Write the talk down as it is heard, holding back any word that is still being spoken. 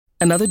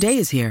Another day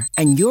is here,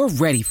 and you're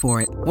ready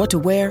for it. What to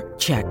wear?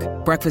 Check.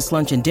 Breakfast,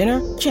 lunch, and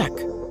dinner? Check.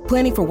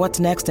 Planning for what's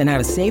next and how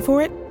to save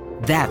for it?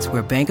 That's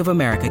where Bank of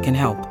America can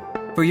help.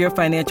 For your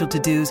financial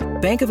to-dos,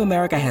 Bank of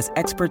America has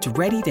experts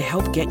ready to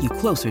help get you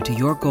closer to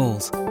your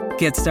goals.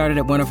 Get started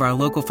at one of our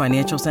local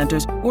financial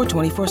centers or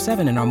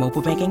 24/7 in our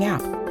mobile banking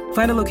app.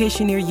 Find a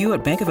location near you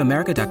at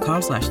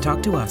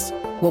bankofamerica.com/talktous.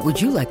 What would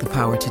you like the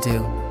power to do?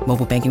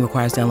 Mobile banking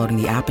requires downloading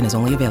the app and is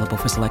only available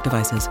for select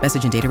devices.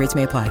 Message and data rates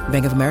may apply.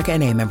 Bank of America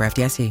N.A., member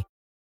FDIC.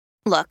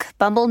 Look,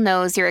 Bumble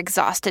knows you're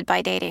exhausted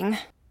by dating.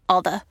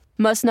 All the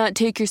must not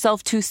take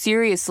yourself too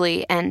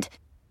seriously and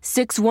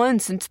 6'1"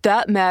 since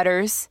that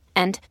matters.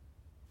 And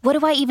what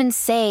do I even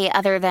say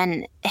other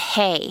than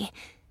hey?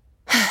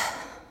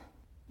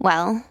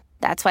 Well,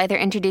 that's why they're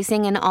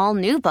introducing an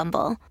all-new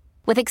Bumble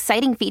with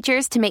exciting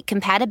features to make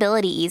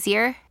compatibility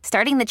easier,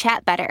 starting the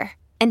chat better,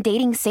 and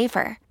dating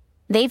safer.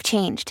 They've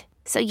changed,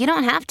 so you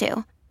don't have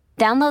to.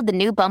 Download the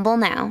new Bumble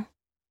now.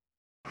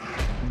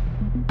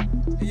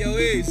 Yo,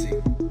 Easy.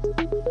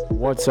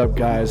 What's up,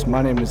 guys?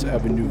 My name is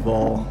Evan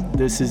Duval.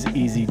 This is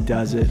Easy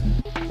Does It.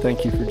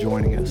 Thank you for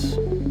joining us.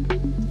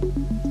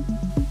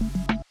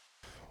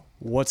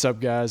 What's up,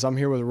 guys? I'm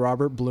here with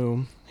Robert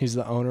Bloom. He's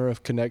the owner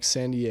of Connect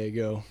San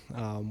Diego.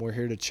 We're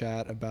here to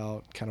chat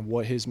about kind of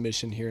what his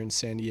mission here in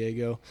San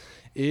Diego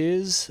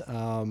is,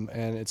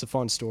 and it's a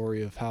fun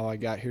story of how I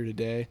got here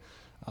today.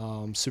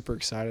 Super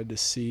excited to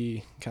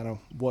see kind of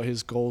what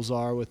his goals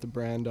are with the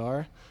brand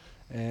are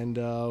and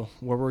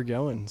where we're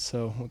going.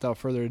 So without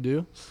further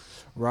ado,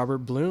 Robert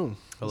Bloom.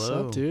 Hello. What's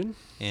up, dude?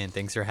 And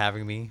thanks for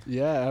having me.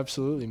 Yeah,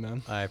 absolutely,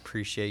 man. I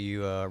appreciate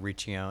you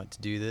reaching out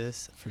to do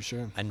this. For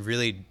sure. I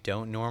really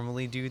don't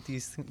normally do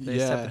these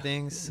type of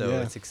things, so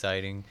it's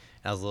exciting.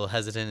 I was a little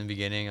hesitant in the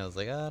beginning. I was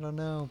like, I don't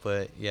know.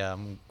 But, yeah,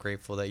 I'm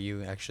grateful that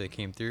you actually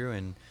came through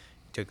and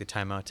took the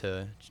time out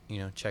to,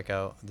 check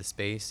out the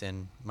space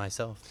and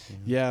myself.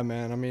 Yeah,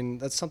 man. I mean,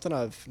 that's something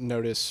I've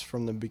noticed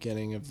from the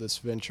beginning of this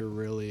venture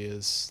really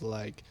is,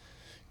 like,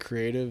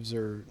 creatives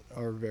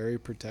are very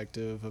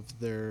protective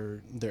of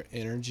their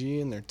energy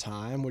and their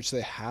time, which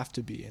they have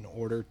to be in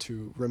order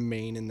to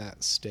remain in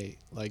that state.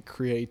 Like,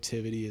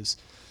 creativity is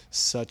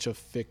such a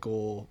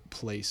fickle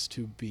place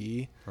to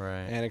be,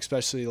 right? And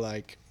especially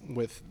like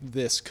with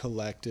this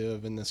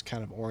collective and this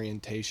kind of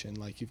orientation,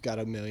 like you've got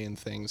a million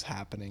things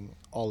happening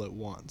all at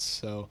once,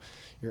 so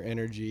your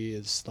energy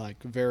is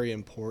like very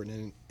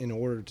important in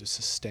order to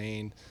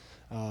sustain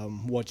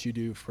what you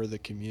do for the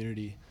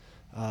community.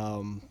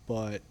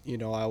 But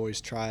I always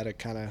try to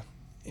kind of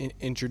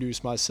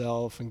introduce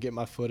myself and get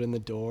my foot in the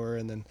door,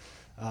 and then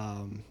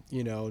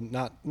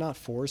not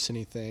force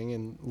anything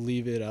and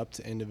leave it up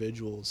to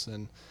individuals,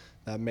 and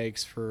that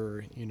makes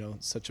for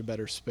such a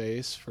better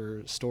space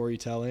for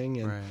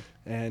storytelling, and right.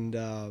 and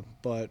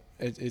but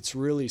it's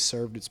really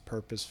served its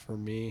purpose for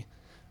me.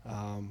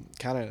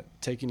 Kind of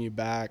taking you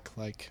back,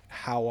 like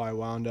how I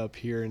wound up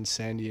here in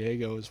San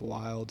Diego is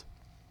wild.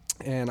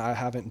 And I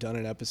haven't done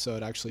an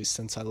episode actually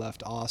since I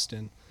left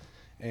Austin.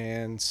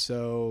 And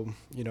so,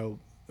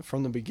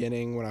 from the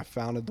beginning when I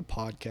founded the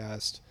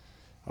podcast,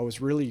 I was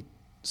really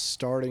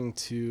starting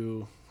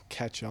to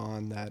catch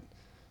on that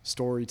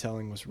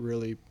storytelling was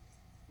really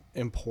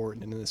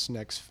important in this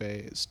next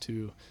phase,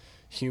 to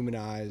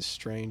humanize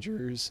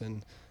strangers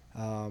and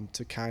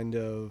to kind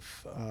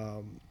of,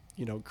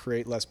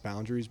 create less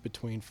boundaries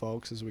between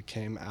folks as we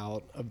came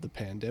out of the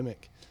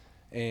pandemic.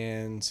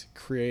 And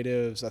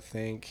creatives, I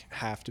think,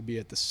 have to be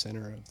at the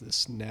center of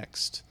this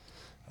next,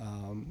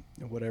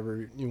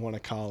 whatever you want to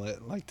call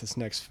it, like this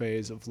next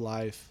phase of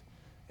life.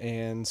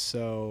 And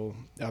so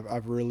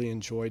I've really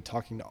enjoyed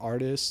talking to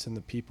artists and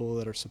the people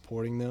that are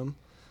supporting them,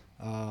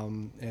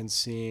 and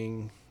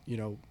seeing,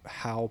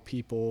 how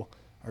people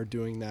are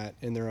doing that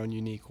in their own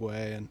unique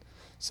way. And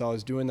so I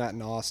was doing that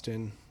in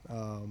Austin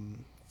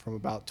from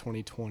about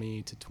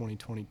 2020 to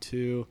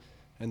 2022.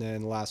 And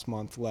then last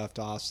month left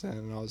Austin,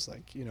 and I was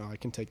like, I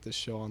can take this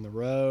show on the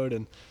road,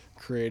 and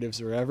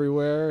creatives are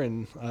everywhere.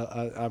 And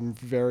I'm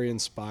very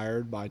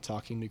inspired by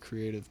talking to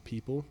creative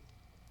people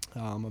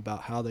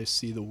about how they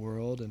see the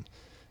world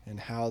and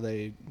how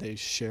they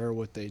share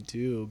what they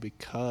do,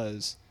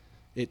 because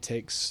it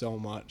takes so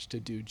much to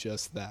do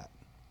just that,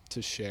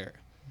 to share.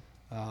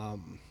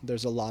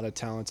 There's a lot of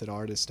talented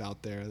artists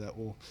out there that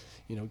will,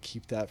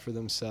 keep that for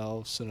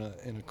themselves in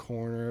a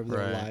corner of their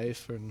right.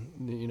 life, and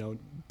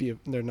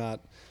they're not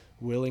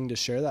willing to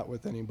share that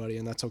with anybody,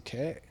 and that's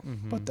okay.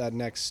 Mm-hmm. But that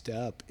next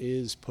step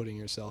is putting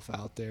yourself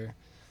out there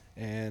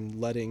and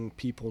letting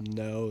people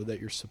know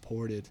that you're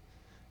supported.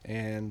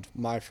 And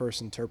my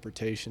first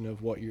interpretation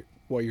of what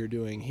you're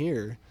doing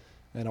here,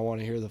 and I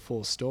want to hear the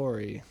full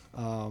story,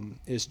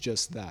 is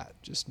just that,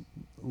 just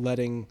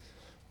letting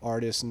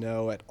artists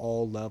know at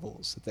all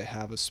levels that they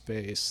have a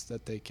space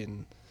that they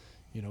can,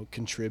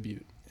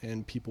 contribute,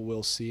 and people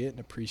will see it and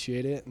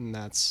appreciate it, and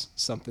that's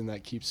something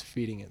that keeps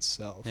feeding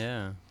itself.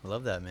 Yeah, I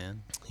love that,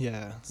 man.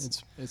 Yeah,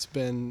 it's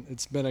been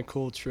a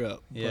cool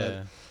trip.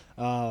 Yeah.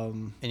 But,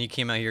 and you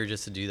came out here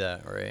just to do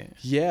that, right?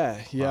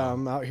 Yeah. Wow.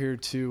 I'm out here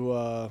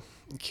to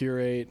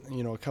curate,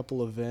 a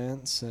couple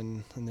events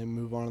and then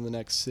move on to the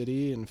next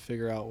city and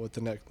figure out what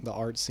the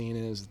art scene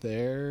is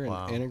there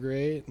and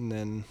integrate and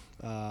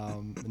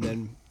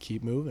then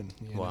keep moving,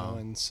 you know?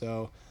 And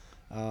so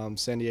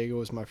San Diego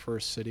was my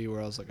first city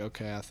where I was like,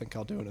 okay, I think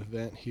I'll do an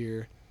event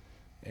here.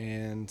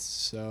 And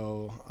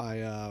so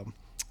I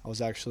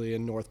was actually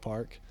in North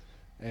Park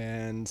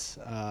and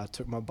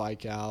took my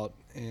bike out,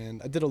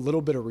 and I did a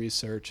little bit of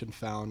research and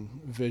found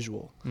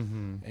Visual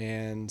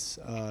and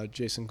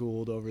Jason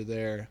Gould over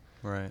there.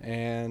 Right.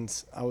 And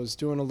I was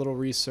doing a little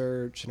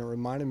research, and it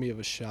reminded me of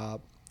a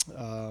shop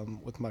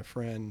with my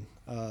friend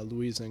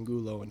Luis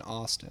Angulo in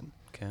Austin.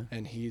 Okay.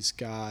 And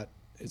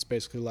it's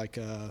basically like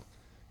a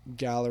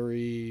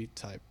gallery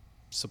type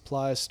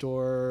supply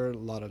store, a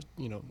lot of,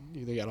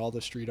 they got all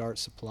the street art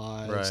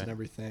supplies and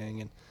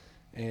everything.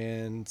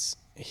 And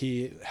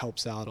he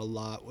helps out a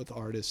lot with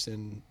artists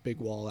in big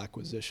wall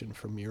acquisition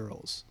for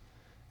murals.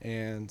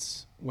 And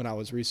when I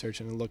was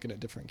researching and looking at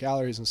different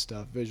galleries and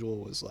stuff, Visual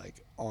was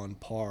like on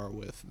par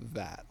with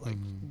that, like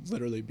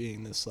literally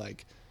being this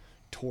like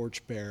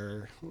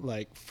torchbearer,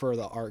 like for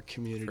the art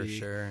community. For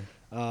sure.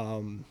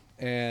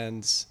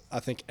 And I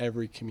think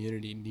every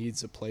community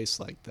needs a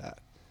place like that.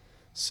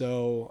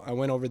 So I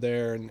went over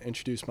there and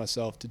introduced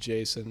myself to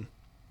Jason,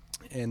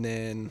 and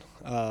then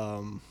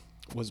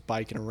was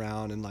biking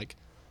around, and like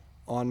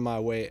on my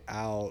way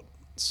out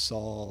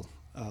saw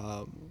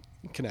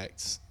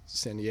Connect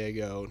San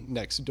Diego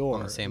next door.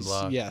 On the same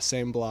block. Yeah,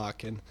 same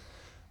block. And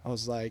I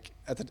was like,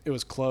 it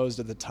was closed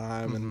at the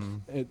time,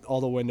 and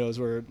all the windows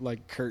were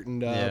like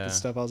curtained up and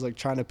stuff. I was like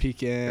trying to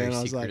peek in. Very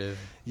I was secretive.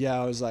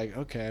 I was like,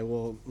 okay,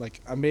 well,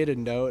 like I made a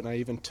note and I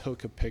even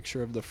took a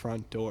picture of the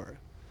front door.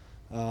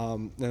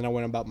 Then I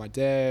went about my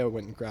day. I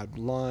went and grabbed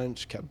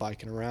lunch, kept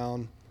biking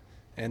around.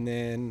 And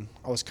then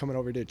I was coming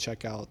over to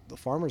check out the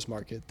farmer's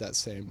market that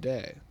same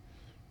day,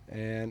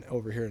 and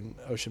over here in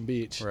Ocean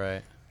Beach.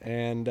 Right.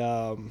 And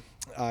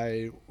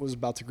I was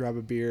about to grab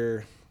a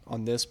beer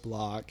on this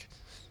block,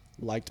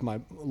 locked my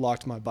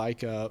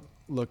bike up,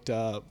 looked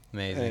up,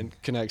 amazing,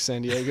 and Connect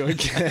San Diego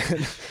again,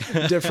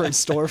 different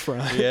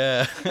storefront.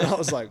 Yeah. And I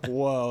was like,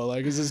 whoa,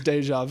 like, is this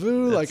deja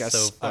vu? That's like,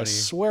 so I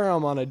swear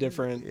I'm on a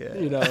different,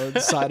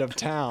 side of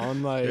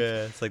town. Like,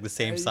 it's like the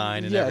same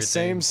sign and Yeah, everything.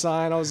 same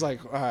sign. I was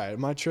like, all right,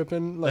 am I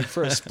tripping? Like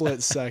for a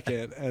split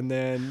second. And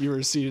then you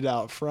were seated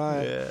out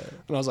front. Yeah.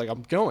 And I was like,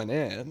 I'm going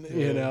in,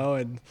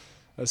 and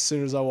as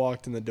soon as I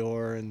walked in the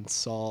door and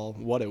saw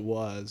what it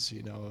was,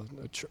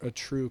 a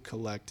true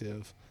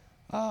collective,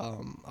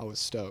 I was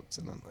stoked,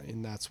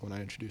 and that's when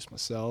I introduced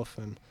myself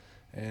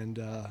and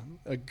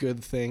a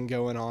good thing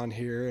going on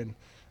here, and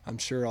I'm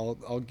sure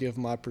I'll give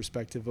my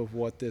perspective of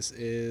what this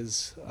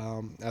is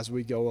as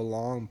we go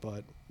along,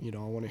 but I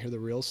want to hear the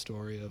real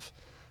story of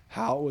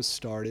how it was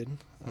started,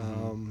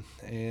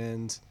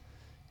 and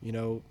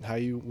how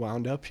you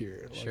wound up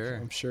here. Like, sure.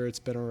 I'm sure it's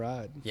been a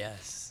ride.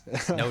 Yes,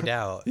 no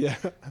doubt. Yeah.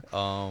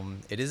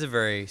 It is a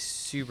very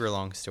super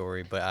long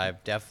story, but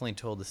I've definitely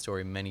told the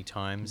story many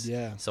times.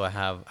 Yeah. So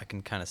I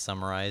can kind of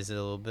summarize it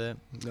a little bit.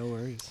 No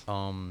worries.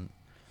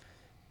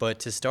 But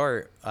to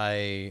start,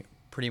 I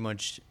pretty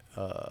much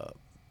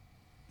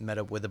met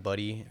up with a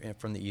buddy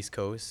from the East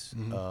Coast.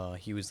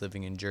 He was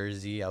living in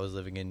Jersey. I was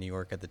living in New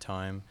York at the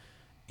time,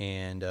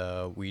 and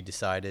we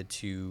decided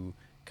to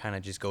kind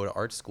of just go to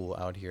art school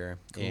out here.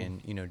 Cool.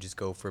 And just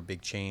go for a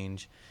big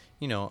change,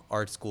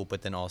 art school,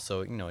 but then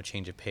also a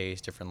change of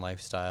pace, different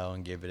lifestyle,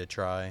 and give it a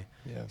try.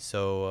 Yeah.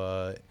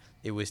 So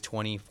it was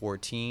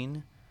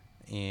 2014,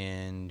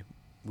 and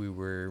we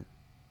were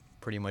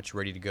pretty much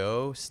ready to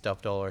go,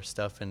 stuffed all our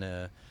stuff in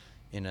a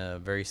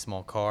very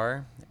small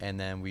car, and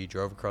then we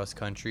drove across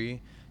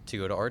country to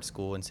go to art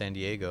school in San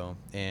Diego.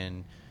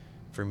 And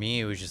for me,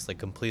 it was just like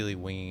completely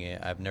winging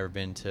it. I've never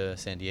been to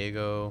San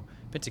Diego,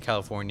 been to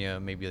California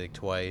maybe like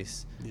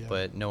twice,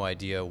 but no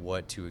idea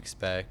what to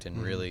expect.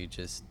 And really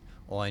just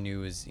all I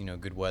knew was,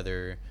 good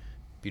weather,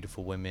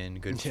 beautiful women,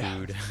 good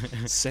food.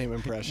 Same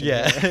impression.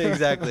 Yeah,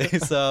 exactly.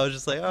 So I was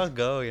just like, I'll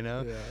go,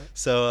 Yeah.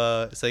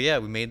 So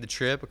we made the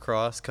trip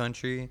across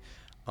country.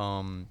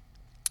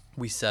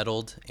 We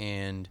settled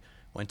and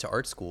went to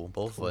art school,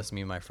 both of us, me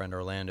and my friend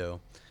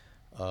Orlando.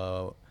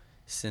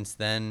 Since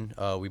then,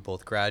 we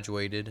both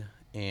graduated,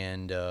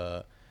 and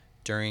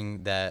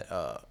during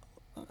that,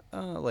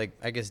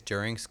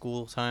 during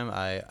school time,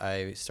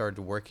 I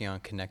started working on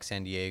Connect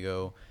San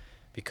Diego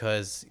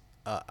because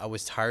I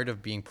was tired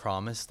of being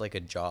promised like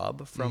a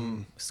job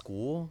from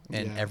school,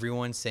 and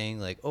everyone saying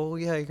like, oh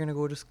yeah, you're gonna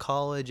go to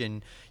college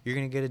and you're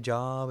gonna get a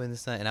job and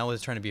this and that. And I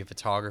was trying to be a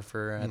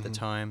photographer at the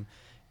time,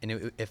 and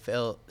it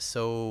felt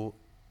so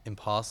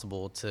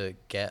impossible to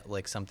get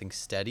like something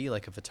steady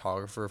like a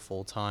photographer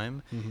full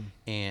time.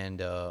 And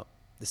the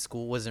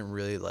school wasn't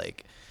really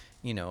like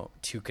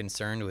too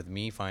concerned with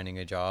me finding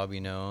a job,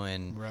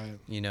 and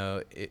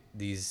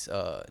these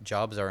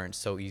jobs aren't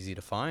so easy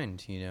to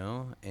find,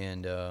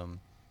 and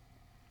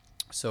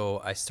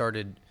so I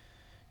started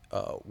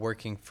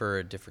working for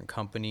a different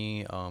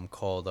company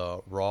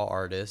called Raw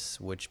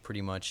Artists, which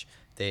pretty much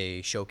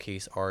they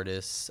showcase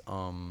artists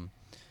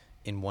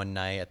in one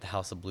night at the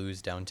House of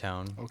Blues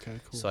downtown. Okay,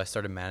 cool. So I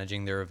started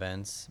managing their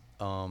events.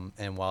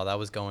 And while that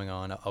was going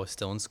on, I was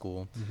still in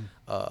school.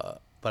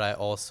 But I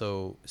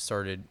also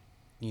started,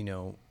 you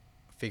know,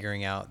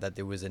 figuring out that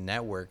there was a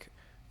network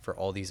for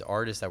all these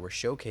artists that were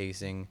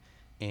showcasing.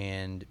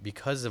 And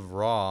because of the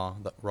Raw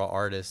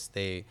artists,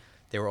 they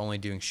were only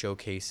doing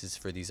showcases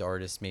for these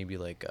artists maybe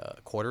like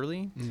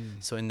quarterly.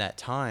 So in that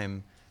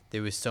time,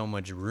 there was so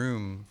much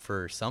room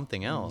for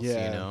something else,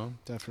 yeah, you know?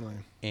 Definitely.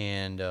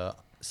 And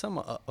some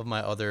of my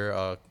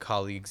other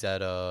colleagues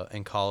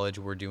in college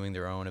were doing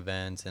their own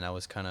events, and I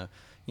was kind of,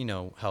 you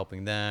know,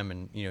 helping them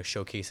and, you know,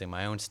 showcasing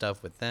my own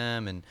stuff with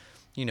them. And,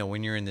 you know,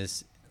 when you're in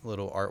this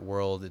little art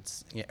world,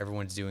 it's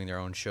everyone's doing their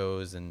own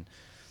shows, and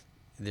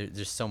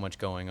there's so much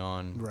going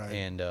on. Right.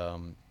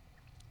 And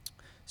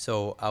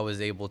so I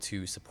was able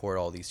to support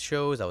all these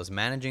shows. I was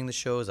managing the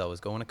shows. I was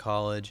going to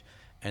college.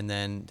 And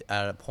then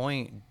at a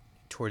point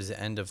towards the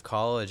end of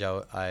college,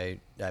 I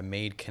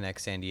made Connect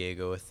San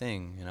Diego a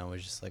thing. And I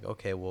was just like,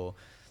 okay, well,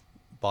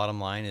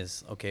 bottom line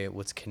is, okay,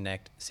 let's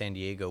connect San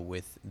Diego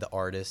with the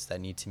artists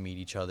that need to meet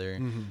each other,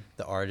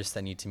 the artists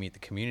that need to meet the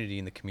community,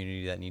 and the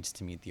community that needs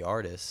to meet the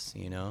artists,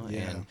 you know?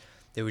 Yeah. And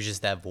there was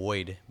just that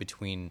void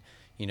between,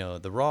 you know,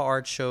 the raw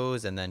art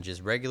shows and then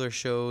just regular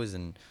shows.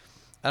 And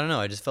I don't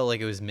know, I just felt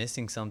like it was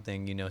missing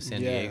something, you know,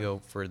 San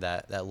Diego for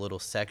that little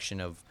section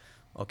of,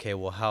 okay,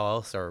 well, how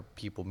else are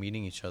people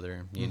meeting each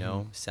other, you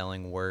know,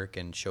 selling work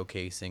and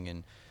showcasing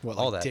and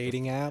all that.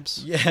 Dating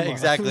apps? Yeah,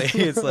 exactly.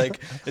 It's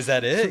like, is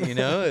that it? You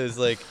know, it's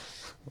like,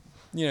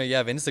 you know, you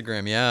have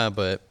Instagram, yeah,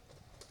 but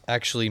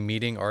actually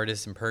meeting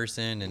artists in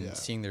person and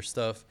seeing their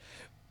stuff,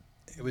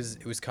 it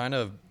was kind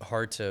of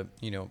hard to,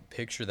 you know,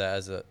 picture that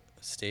as a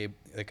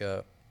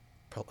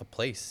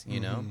place, you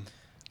know,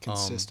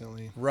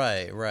 consistently.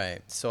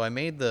 Right. So I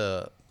made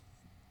the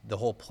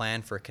whole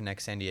plan for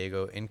Connect San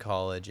Diego in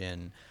college,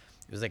 and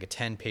it was like a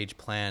 10-page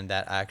plan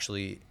that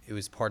actually, it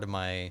was part of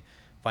my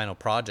final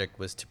project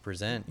was to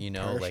present, you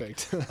know,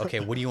 Perfect. like, okay,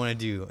 what do you want to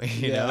do?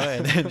 you know,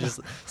 and then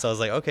so I was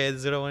like, okay,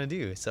 this is what I want to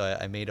do. So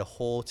I made a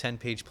whole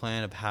 10-page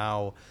plan of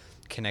how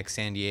Connect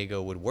San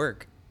Diego would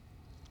work,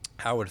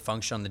 how it would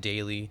function on the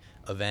daily,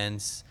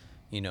 events,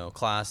 you know,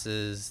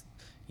 classes,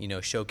 you know,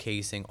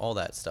 showcasing, all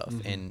that stuff.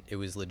 And it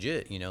was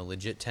legit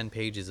 10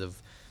 pages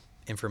of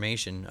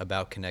information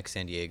about Connect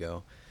San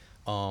Diego.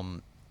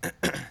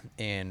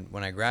 And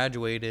when I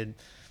graduated,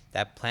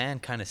 that plan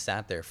kind of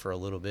sat there for a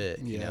little bit,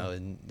 you know,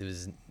 and it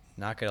was,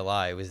 not gonna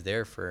lie, it was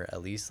there for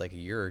at least like a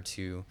year or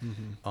two,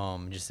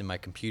 just in my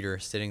computer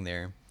sitting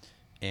there,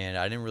 and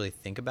I didn't really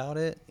think about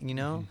it, you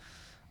know.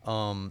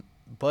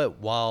 But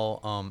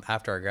while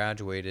after I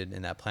graduated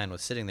and that plan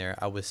was sitting there,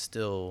 I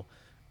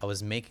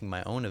was making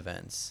my own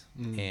events,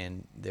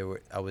 and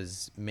I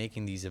was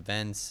making these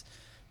events,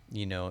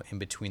 you know, in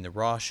between the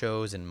raw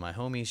shows and my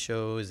homies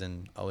shows,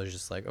 and I was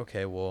just like,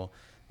 okay, well,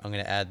 I'm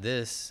going to add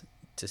this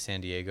to San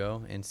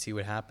Diego and see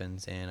what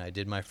happens. And I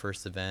did my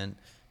first event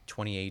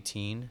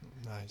 2018.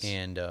 Nice.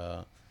 And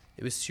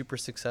it was super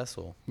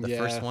successful. The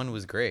first one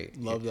was great.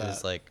 Love that. It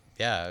was like,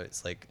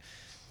 it's like,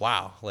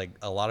 wow, like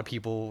a lot of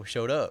people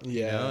showed up,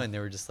 you know, and they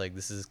were just like,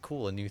 this is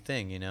cool, a new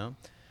thing, you know.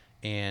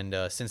 And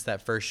since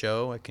that first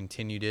show, I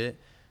continued it.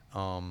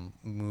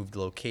 Moved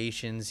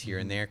locations here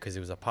and there because it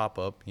was a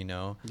pop-up, you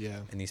know. Yeah.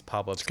 And these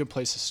pop-ups. It's a good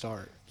place to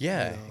start.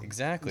 Yeah,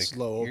 exactly. It's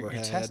low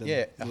overhead.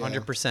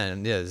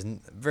 100%. Yeah, it's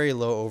very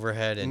low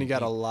overhead. And you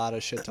got a lot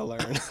of shit to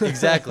learn.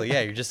 Exactly.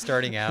 Yeah, you're just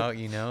starting out,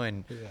 you know,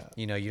 and,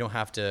 you know, you don't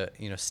have to,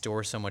 you know,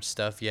 store so much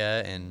stuff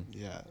yet. And,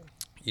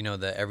 you know,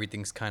 that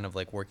everything's kind of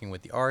like working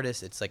with the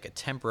artist. It's like a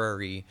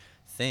temporary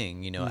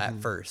thing, you know, at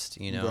first,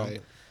 you know.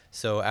 Right.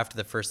 So after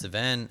the first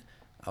event,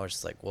 I was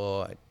just like,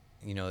 well,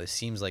 you know, it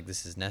seems like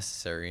this is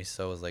necessary.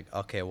 So I was like,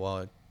 okay,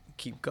 well,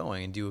 keep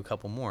going and do a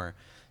couple more.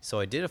 So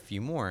I did a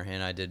few more,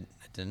 and I did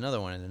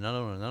another one and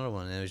another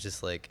one. And it was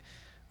just like,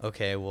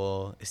 okay,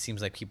 well, it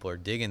seems like people are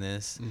digging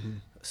this.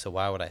 So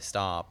why would I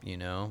stop, you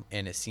know?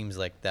 And it seems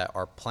like that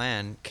our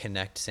plan,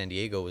 Connect San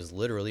Diego, was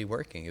literally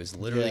working. It was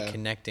literally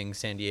connecting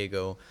San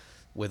Diego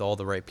with all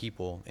the right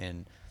people.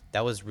 And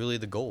that was really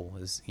the goal,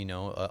 is, you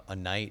know, a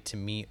night to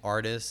meet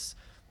artists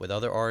with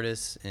other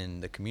artists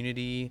in the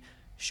community,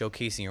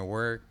 showcasing your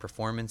work,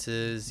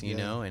 performances, you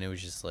know, and it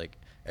was just like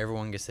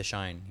everyone gets to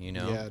shine, you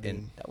know.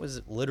 And that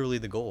was literally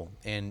the goal,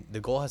 and the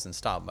goal hasn't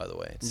stopped, by the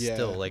way. It's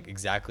still like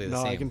exactly the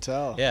same. I can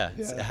tell.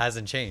 It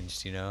hasn't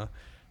changed, you know.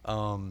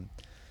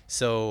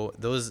 So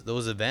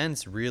those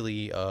events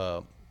really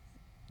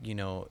you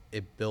know,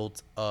 it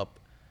built up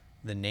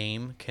the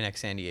name Connect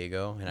San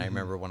Diego. And I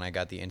remember when I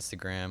got the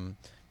Instagram,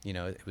 you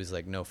know, it was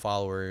like no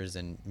followers,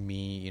 and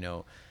me, you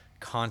know,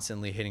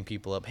 constantly hitting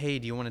people up, hey,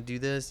 do you want to do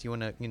this? Do you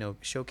want to, you know,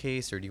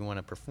 showcase, or do you want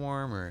to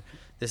perform, or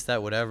this,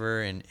 that,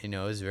 whatever? And, you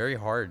know, it was very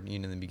hard, you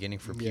know, in the beginning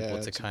for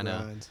people to kind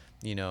of,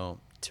 you know,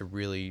 to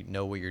really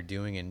know what you're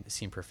doing and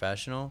seem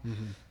professional.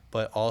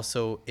 But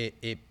also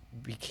it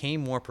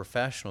became more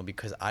professional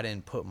because I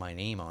didn't put my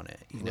name on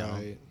it, you know.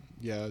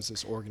 Yeah, it was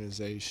this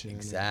organization.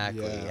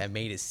 Exactly. It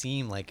made it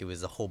seem like it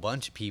was a whole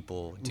bunch of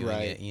people doing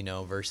it, you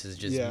know, versus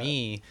just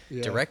me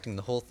directing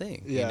the whole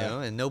thing, you know,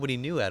 and nobody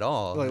knew at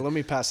all. Like, let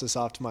me pass this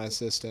off to my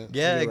assistant.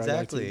 Yeah,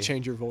 exactly. Right,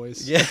 change your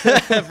voice. Yeah,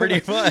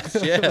 pretty much.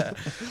 Yeah.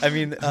 I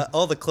mean,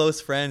 all the close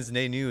friends,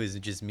 they knew it was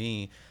just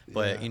me,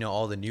 but you know,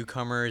 all the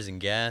newcomers and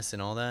guests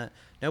and all that,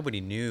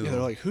 nobody knew. Yeah, they're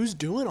like, who's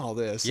doing all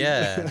this?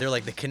 Yeah, they're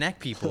like the Connect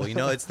people, you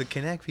know, it's the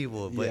Connect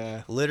people.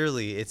 But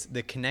literally, it's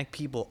the Connect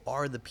people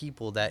are the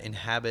people that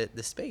inhabit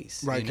the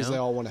space. Right, because they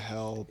all want to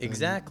help.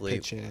 Exactly.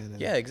 And pitch in.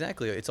 Yeah,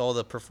 exactly. It's all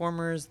the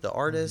performers, the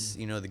artists,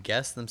 you know, the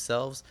guests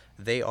themselves.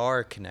 They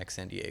are Connect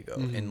San Diego.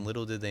 And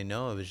little did they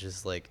know, it was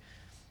just like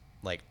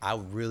I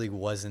really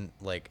wasn't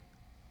like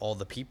all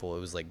the people. It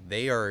was like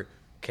they are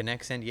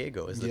Connect San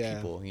Diego as the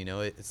people, you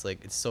know. It's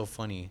like, it's so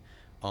funny.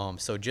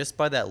 So just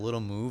by that little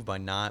move, by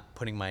not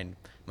putting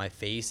my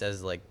face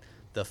as like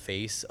the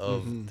face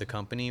of the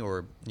company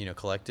or, you know,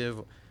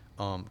 collective,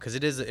 because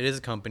it is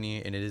a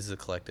company and it is a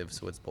collective,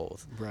 so it's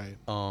both. Right.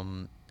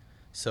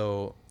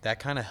 So that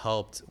kind of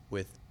helped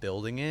with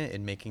building it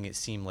and making it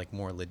seem like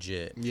more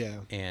legit. Yeah.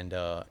 And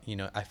you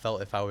know, I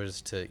felt if I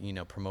was to, you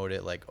know, promote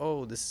it like,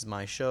 oh, this is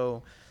my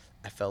show,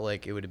 I felt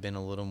like it would have been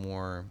a little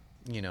more,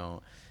 you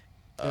know.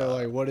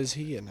 Like, what is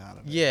he getting out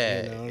of it?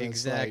 Yeah, you know?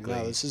 exactly.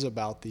 Like, no, this is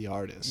about the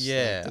artist.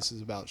 Yeah. Like, this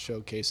is about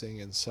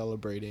showcasing and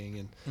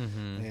celebrating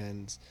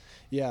and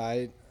yeah,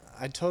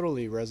 I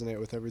totally resonate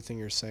with everything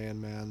you're saying,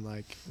 man.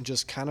 Like,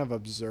 just kind of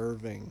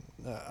observing,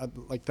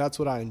 like, that's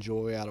what I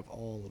enjoy out of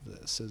all of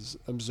this, is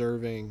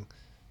observing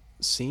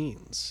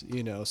scenes,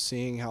 you know,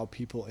 seeing how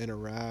people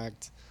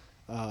interact,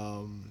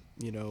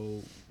 you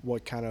know,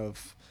 what kind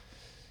of,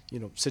 you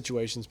know,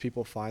 situations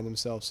people find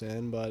themselves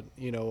in. But,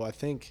 you know, I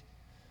think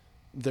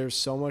there's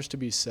so much to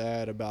be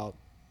said about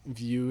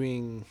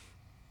viewing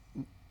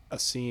a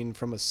scene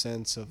from a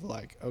sense of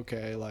like,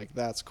 okay, like,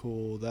 that's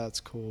cool,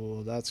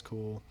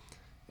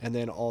 and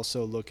then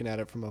also looking at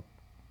it from a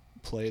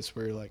place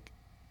where you're like,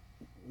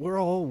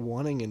 we're all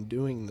wanting and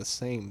doing the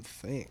same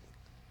thing.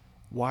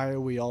 Why are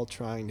we all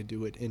trying to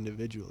do it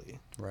individually?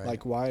 Right.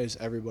 Like, why is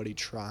everybody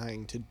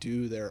trying to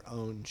do their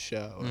own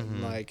show?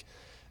 And like,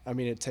 I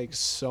mean, it takes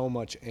so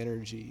much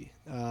energy,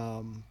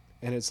 and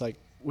it's like,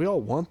 we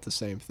all want the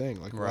same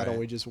thing. Like, why don't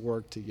we just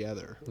work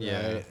together?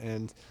 Right.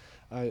 And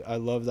I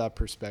love that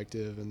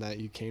perspective, and that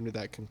you came to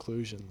that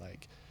conclusion.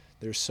 Like,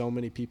 there's so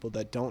many people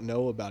that don't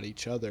know about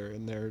each other,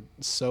 and they're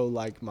so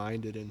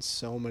like-minded in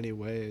so many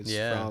ways,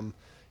 from,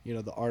 you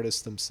know, the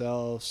artists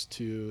themselves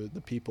to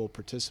the people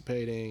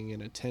participating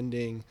and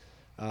attending.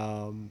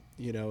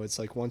 You know, it's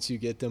like, once you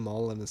get them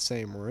all in the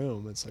same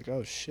room, it's like,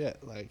 oh shit,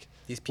 like,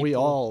 these people, we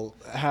all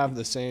have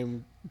the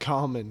same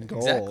common goal.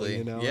 Exactly.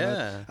 You know.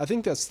 Yeah. I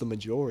think that's the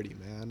majority,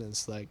 man.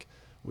 It's like,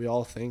 we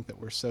all think that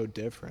we're so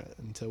different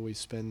until we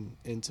spend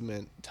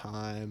intimate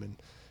time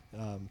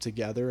and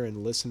together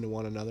and listen to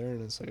one another,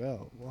 and it's like,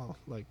 oh wow,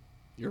 like,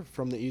 you're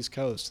from the East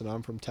Coast and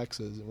I'm from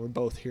Texas, and we're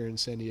both here in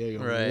San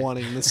Diego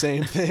wanting the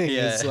same thing.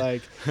 It's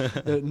like,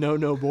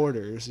 no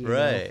borders. You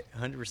know?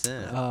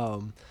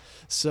 100%.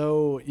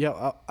 So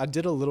yeah, I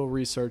did a little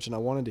research, and I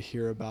wanted to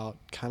hear about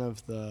kind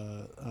of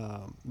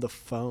the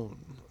phone.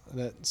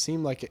 That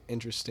seemed like an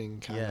interesting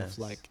kind of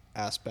like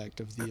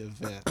aspect of the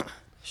event.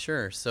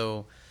 Sure.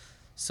 So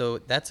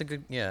that's a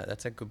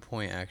good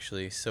point,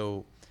 actually.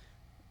 So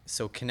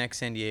Connect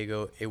San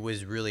Diego, it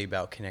was really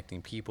about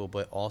connecting people,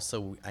 but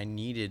also I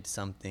needed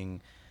something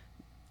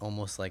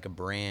almost like a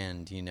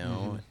brand, you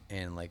know,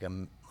 and like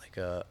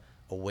a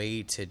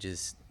way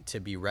to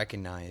be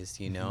recognized,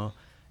 you know,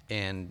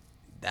 and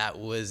that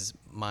was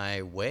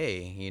my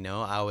way, you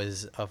know. I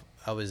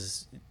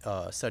was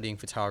studying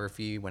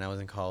photography when I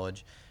was in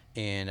college,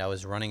 and I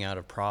was running out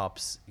of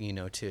props, you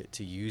know,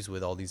 to use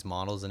with all these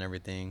models and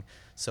everything.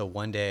 So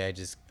one day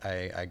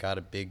I got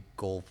a big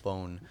gold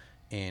phone,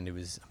 and it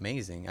was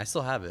amazing. I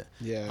still have it.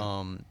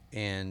 Yeah.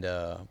 And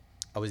I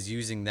was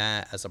using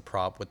that as a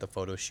prop with the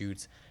photo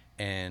shoots,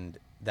 and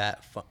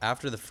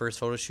after the first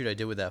photo shoot I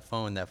did with that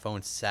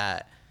phone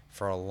sat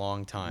for a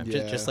long time,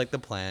 just like the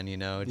plan, you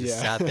know,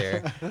 sat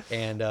there,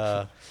 and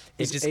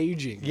it's just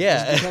aging.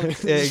 Yeah,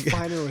 it's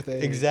finer with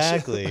age.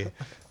 Exactly.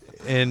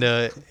 And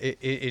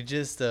it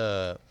just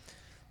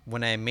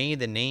when I made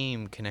the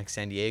name Connect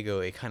San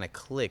Diego, it kind of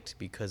clicked,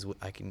 because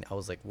I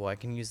was like, well, I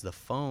can use the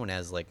phone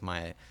as like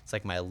it's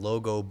like my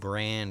logo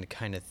brand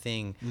kind of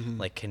thing,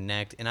 like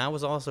Connect. And I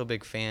was also a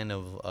big fan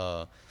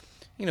of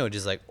you know,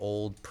 just like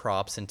old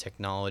props and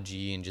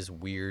technology and just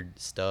weird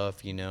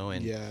stuff, you know,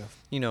 and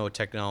you know,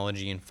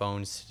 technology and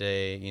phones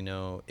today, you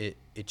know, it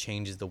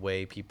changes the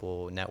way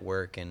people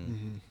network.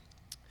 And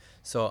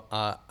so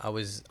I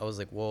was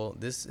like, well,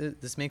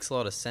 this makes a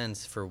lot of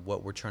sense for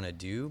what we're trying to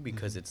do,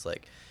 because it's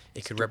like,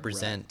 it could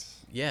represent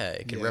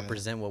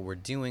represent what we're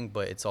doing,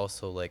 but it's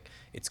also like,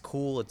 it's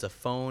cool, it's a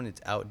phone,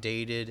 it's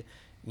outdated,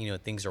 you know,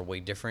 things are way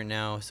different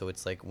now. So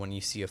it's like, when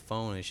you see a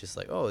phone, it's just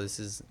like, oh, this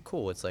is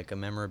cool. It's like a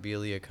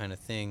memorabilia kind of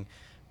thing,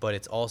 but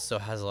it also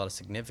has a lot of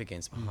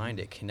significance behind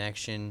it.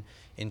 Connection,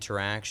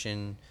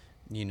 interaction,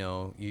 you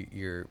know,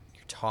 you're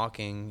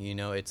talking, you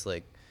know, it's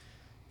like,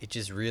 it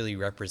just really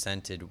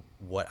represented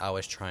what I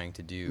was trying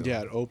to do.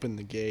 Yeah, it opened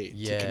the gate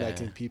to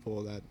connecting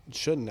people that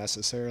shouldn't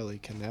necessarily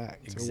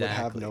connect. Exactly. Or would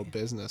have no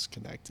business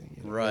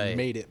connecting. Right. It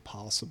made it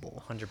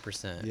possible.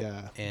 100%.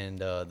 Yeah. And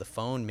the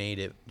phone made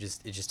it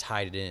just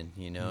tied it in,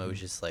 It was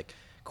just like,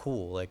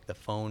 cool. Like the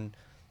phone,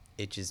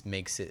 it just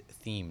makes it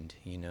themed,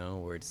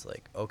 where it's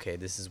like, okay,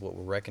 this is what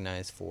we're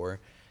recognized for.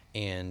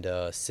 And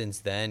since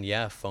then,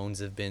 phones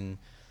have been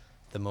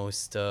the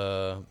most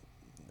of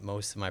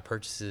my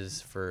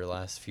purchases for the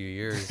last few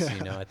years.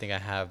 I think I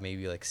have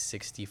maybe like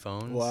 60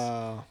 phones.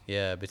 Wow.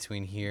 Yeah,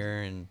 between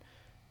here and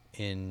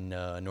in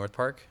North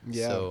Park.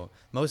 Yeah. So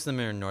most of them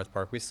are in North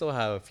Park. We still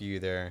have a few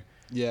there.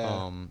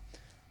 Yeah.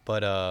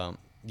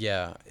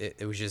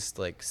 It was just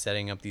like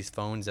setting up these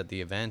phones at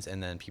the events,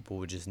 and then people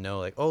would just know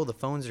like, oh, the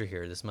phones are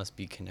here. This must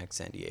be Connect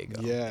San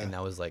Diego. Yeah. And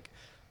that was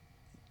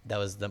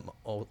the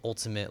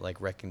ultimate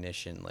like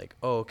recognition. Like,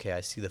 oh, okay,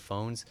 I see the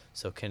phones.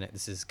 So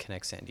this is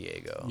Connect San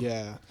Diego.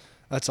 Yeah.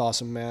 That's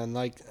awesome, man.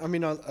 Like, I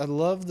mean, I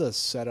love the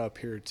setup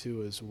here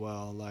too, as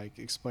well. Like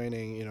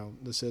explaining,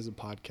 this is a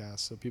podcast,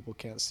 so people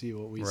can't see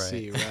what we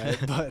see, right?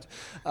 But,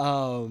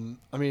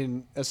 I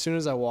mean, as soon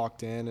as I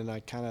walked in and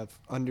I kind of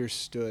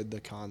understood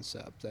the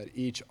concept that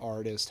each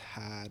artist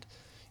had,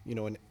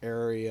 an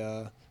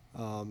area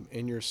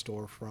in your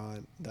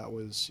storefront that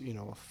was,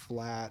 a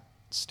flat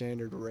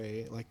standard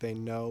rate, like they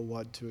know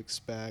what to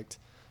expect,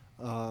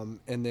 and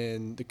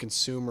then the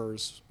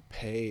consumers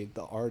paid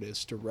the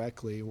artist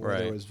directly,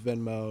 whether it was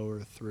Venmo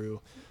or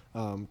through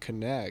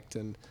Connect.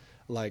 And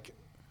like,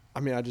 I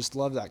mean, I just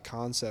love that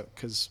concept,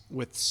 because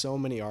with so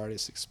many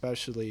artists,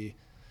 especially,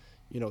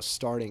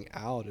 starting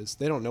out, is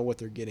they don't know what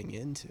they're getting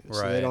into.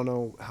 So they don't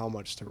know how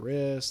much to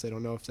risk. They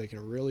don't know if they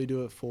can really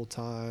do it full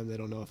time. They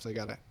don't know if they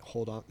got to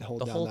hold down that job.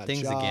 The whole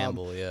thing's a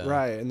gamble, yeah.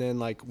 Right. And then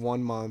like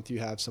 1 month you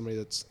have somebody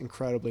that's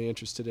incredibly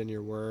interested in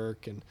your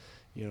work, and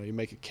you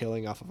make a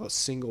killing off of a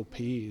single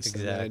piece.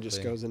 Exactly. And then it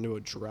just goes into a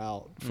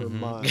drought for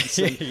months.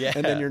 And,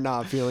 and then you're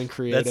not feeling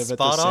creative at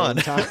the same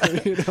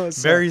time.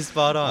 So, very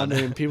spot on.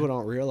 I mean, people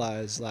don't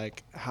realize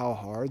like how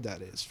hard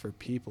that is for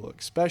people,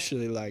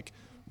 especially like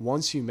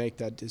once you make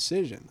that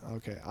decision,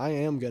 okay, I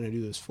am going to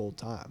do this full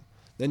time.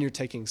 Then you're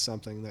taking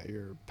something that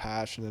you're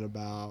passionate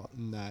about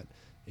and that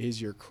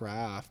is your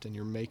craft, and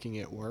you're making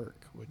it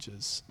work, which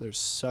is, there's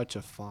such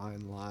a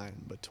fine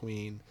line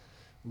between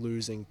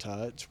losing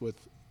touch with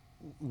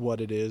what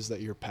it is that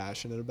you're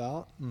passionate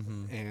about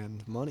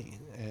and money.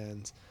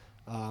 And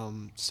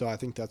so I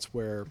think that's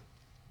where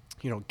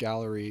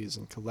galleries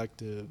and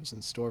collectives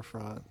and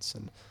storefronts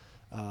and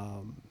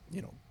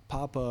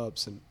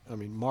pop-ups and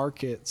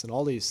markets and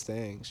all these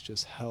things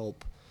just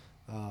help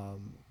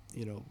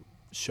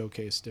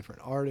showcase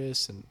different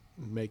artists and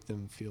make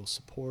them feel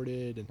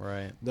supported,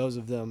 and those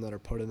of them that are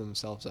putting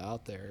themselves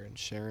out there and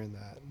sharing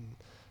that.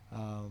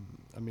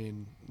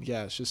 And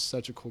it's just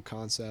such a cool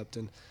concept.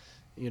 And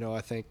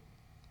I think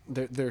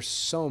there's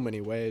so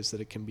many ways that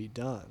it can be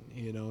done,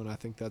 and I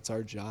think that's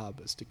our job,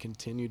 is to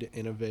continue to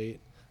innovate,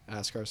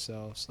 ask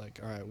ourselves like,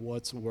 all right,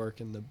 what's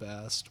working the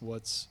best,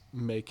 what's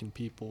making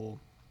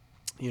people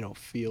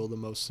feel the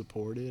most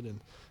supported,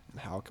 and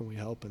how can we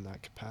help in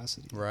that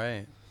capacity.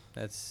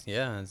 That's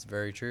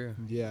very true.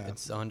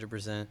 It's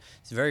 100%.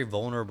 It's a very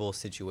vulnerable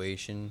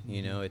situation.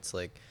 It's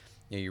like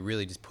you're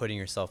really just putting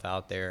yourself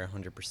out there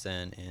 100%,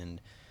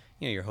 and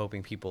you're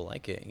hoping people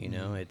like it.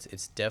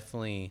 It's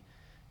definitely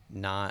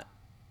not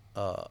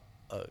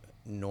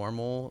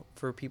normal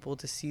for people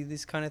to see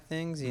these kind of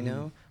things.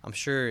 I'm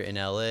sure in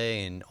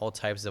LA and all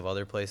types of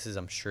other places,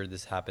 I'm sure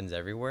this happens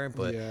everywhere,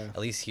 but at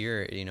least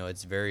here,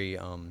 it's very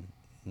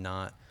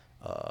not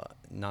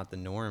the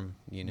norm,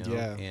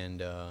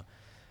 and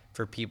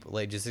for people,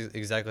 like just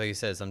exactly like you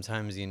said,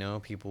 sometimes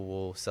people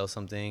will sell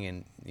something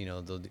and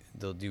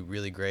they'll do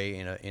really great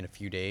in a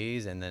few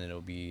days, and then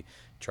it'll be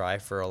dry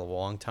for a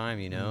long time,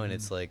 and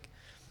it's like,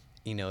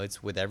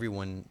 it's with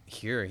everyone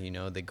here,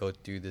 they go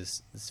through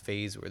this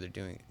phase where they're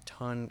doing a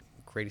ton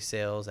great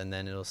sales, and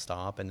then it'll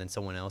stop, and then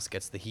someone else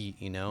gets the heat,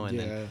 and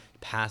then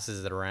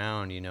passes it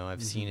around.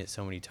 I've seen it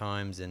so many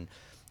times, and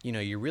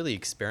you're really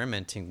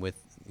experimenting with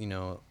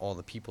all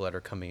the people that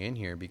are coming in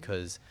here,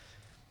 because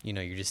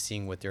you're just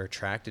seeing what they're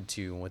attracted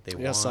to and what they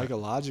want.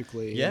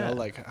 Psychologically.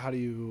 Like, how do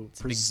you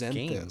present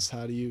this?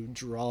 How do you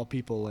draw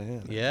people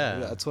in?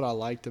 That's what I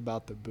liked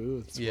about the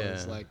booths.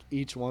 Was like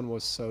each one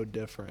was so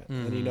different,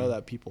 and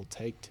that people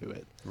take to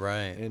it.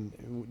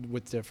 And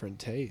with different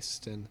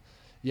taste. And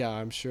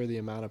I'm sure the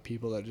amount of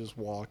people that just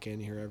walk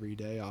in here every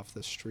day off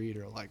the street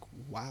are like,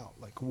 wow,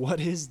 like what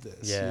is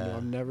this?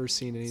 I've never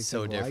seen anything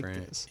so different.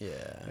 Like this.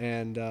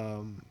 And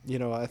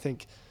I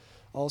think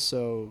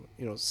also,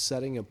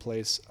 setting a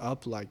place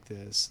up like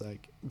this,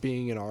 like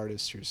being an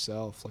artist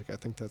yourself, like I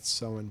think that's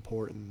so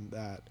important,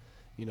 that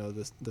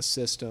the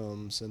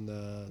systems and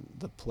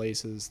the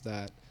places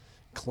that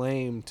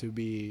claim to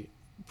be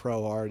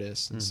pro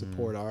artists and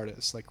support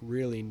artists, like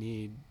really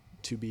need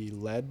to be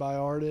led by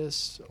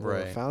artists,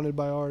 or founded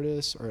by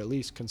artists, or at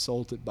least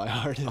consulted by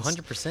artists.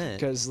 100%.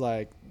 Because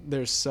like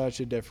there's such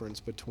a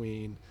difference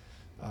between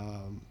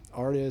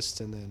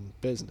artist and then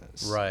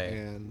business. Right.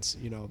 And,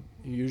 you know,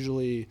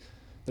 usually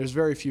there's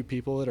very few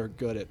people that are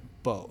good at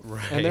both.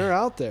 Right. And they're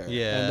out there.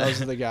 Yeah. And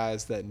those are the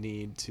guys that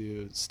need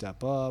to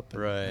step up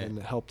and, Right. and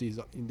help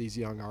these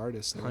young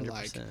artists. And 100%. they're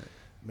like,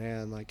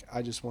 man, like,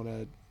 I just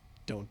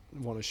don't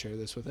want to share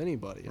this with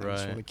anybody. I just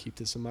Right. want to keep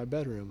this in my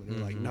bedroom. And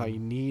they're like, no, you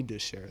need to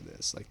share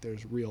this. Like,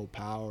 there's real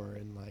power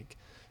in, like,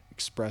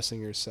 expressing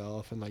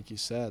yourself. And like you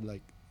said,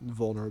 like,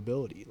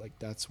 vulnerability. Like,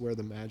 that's where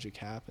the magic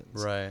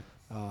happens. Right.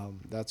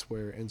 That's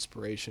where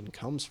inspiration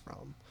comes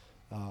from.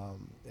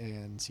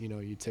 And, you know,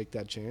 you take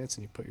that chance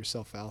and you put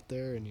yourself out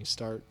there and you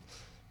start,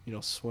 you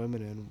know,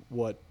 swimming in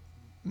what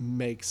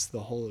makes the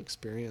whole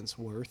experience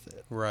worth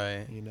it.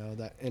 Right. You know,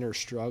 that inner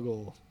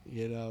struggle,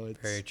 you know,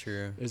 it's very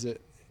true.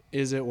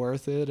 Is it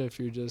worth it if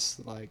you're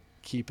just like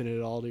keeping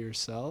it all to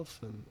yourself?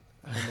 And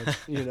how much,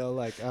 you know,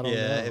 like, I don't know.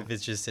 Yeah, if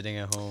it's just sitting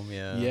at home.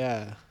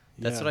 Yeah.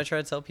 That's what I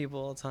try to tell people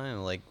all the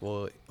time. Like,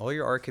 well, all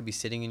your art could be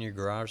sitting in your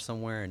garage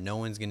somewhere and no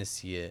one's going to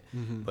see it.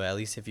 Mm-hmm. But at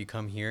least if you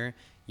come here,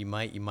 you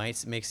might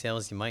make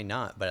sales, you might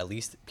not, but at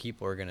least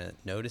people are going to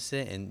notice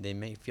it and they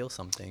may feel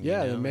something.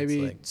 Yeah, you know? and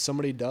maybe like,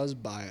 somebody does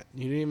buy it.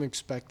 You didn't even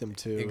expect them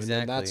to. Exactly. And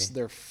then that's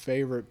their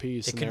favorite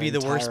piece. it in could their be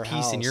the worst entire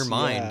piece in your house.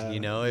 mind, Yeah,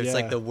 you know? It's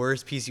like yeah. the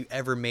worst piece you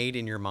ever made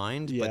in your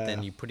mind, but then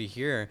Yeah. you put it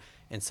here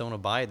and someone will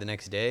buy it the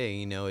next day,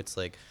 you know? It's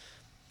like,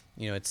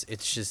 you know,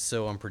 it's just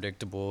so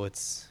unpredictable.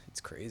 It's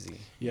crazy.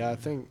 Yeah, I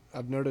think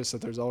I've noticed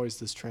that there's always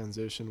this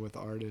transition with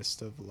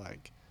artists of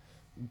like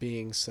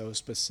being so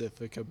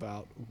specific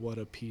about what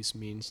a piece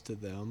means to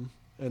them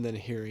and then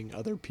hearing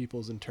other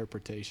people's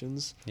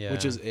interpretations,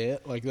 which is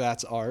it. Like,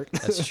 that's art.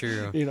 That's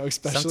true. You know,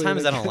 especially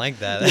sometimes I don't like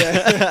that.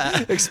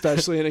 Yeah,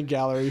 especially in a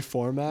gallery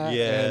format.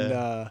 Yeah.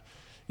 And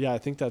yeah, I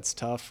think that's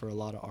tough for a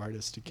lot of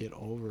artists to get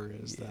over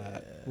is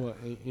that, well,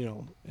 you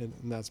know, and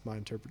that's my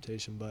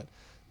interpretation, but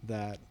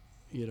that,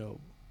 you know,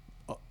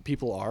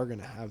 people are going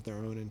to have their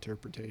own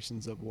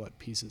interpretations of what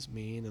pieces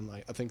mean. And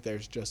like, I think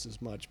there's just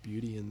as much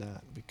beauty in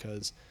that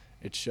because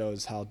it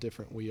shows how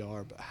different we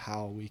are, but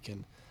how we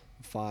can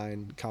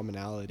find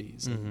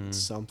commonalities in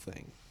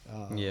something.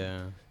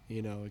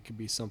 You know, it could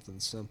be something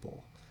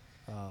simple.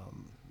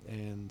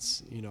 And,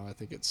 you know, I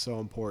think it's so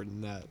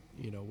important that,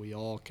 you know, we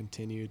all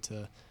continue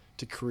to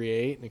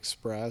create and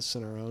express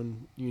in our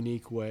own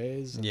unique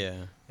ways.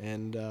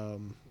 And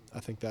I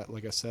think that,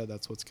 like I said,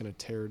 that's what's going to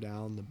tear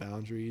down the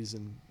boundaries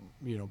and,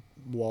 you know,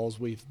 walls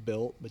we've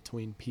built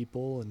between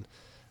people and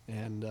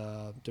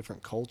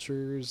different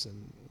cultures,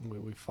 and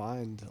we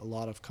find a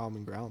lot of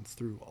common ground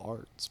through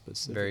art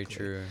specifically. Very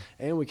true.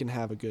 And we can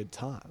have a good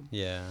time.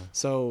 Yeah.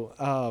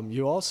 So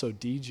you also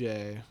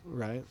DJ,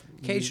 right?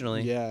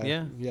 Occasionally.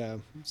 Yeah.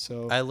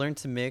 So I learned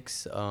to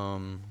mix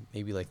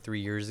maybe like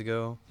 3 years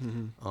ago.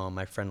 Mm-hmm.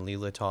 My friend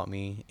Leela taught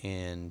me,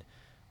 and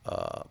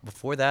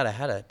before that I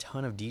had a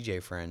ton of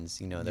DJ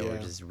friends, you know, that were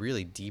just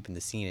really deep in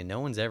the scene, and no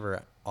one's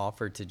ever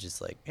offered to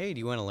just like, hey, do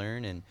you want to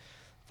learn? And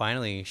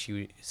finally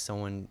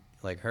someone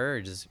like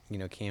her just, you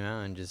know, came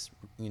out and just,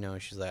 you know,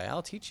 she's like,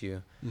 I'll teach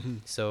you.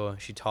 So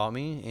she taught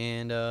me,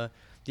 and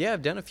yeah,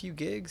 I've done a few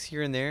gigs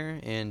here and there.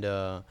 And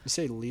you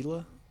say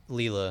Leela?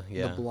 Leela,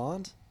 yeah. The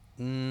blonde?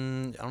 I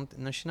don't.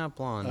 No, she's not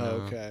blonde. Oh,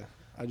 no. okay.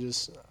 I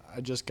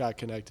just got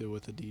connected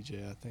with a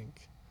DJ. I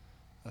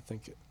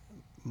think it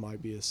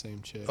might be the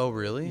same chick. Oh,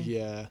 really?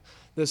 Yeah.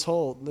 This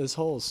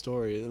whole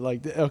story,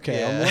 like, okay,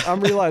 Yeah. I'm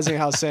realizing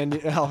how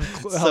small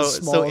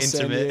so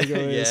San intimate.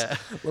 Diego is. Yeah.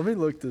 Let me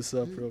look this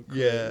up real quick.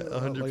 Yeah,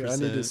 Like, 100%. I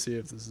need to see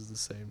if this is the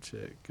same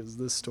chick, because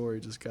this story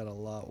just got a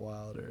lot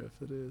wilder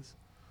if it is.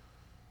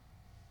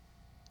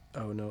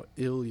 Oh no,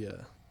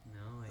 Ilya.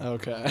 No.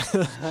 Okay.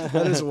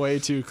 That is way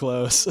too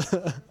close.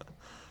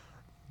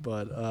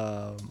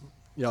 But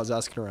yeah, I was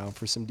asking around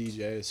for some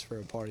DJs for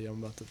a party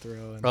I'm about to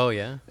throw. And, Oh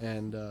yeah.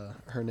 and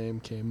her name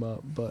came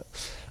up. But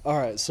all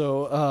right,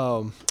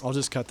 so I'll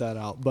just cut that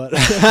out. But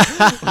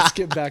let's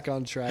get back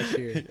on track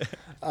here.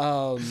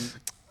 All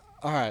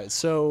right,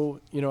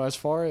 so, you know, as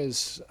far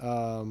as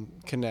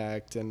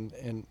Connect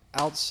and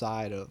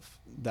outside of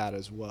that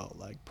as well,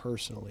 like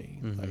personally,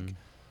 like,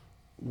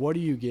 what are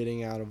you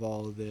getting out of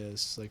all of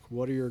this? Like,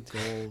 what are your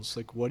goals?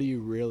 Like, what do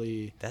you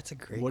really? That's a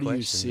great What question, do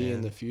you see in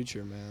man. the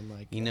future, man?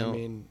 Like, You know- I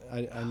mean,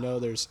 I know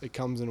it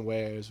comes in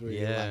waves where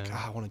you're like,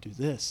 Yeah. I want to do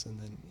this, and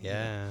then you know.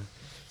 Yeah.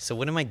 So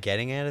what am I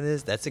getting out of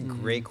this? That's a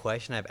great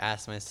question I've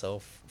asked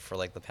myself for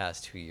like the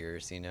past 2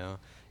 years, you know?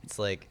 It's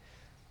like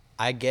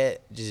I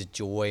get just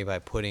joy by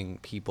putting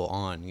people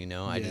on, you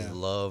know? I just Yeah.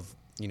 love,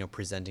 you know,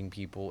 presenting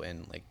people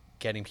and like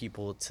getting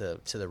people to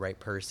the right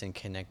person,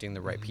 connecting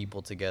the right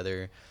people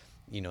together,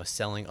 you know,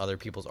 selling other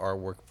people's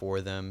artwork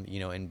for them, you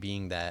know, and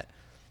being that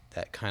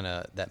kind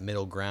of that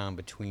middle ground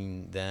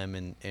between them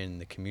and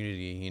the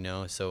community, you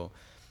know? So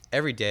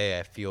every day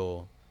I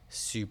feel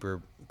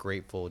super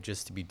grateful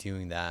just to be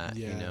doing that.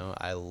 Yeah. You know,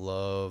 I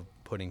love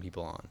putting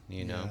people on,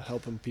 you know.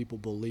 helping people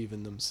believe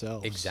in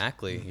themselves.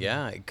 Exactly.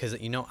 Yeah, because,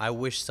 you know, I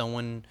wish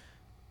someone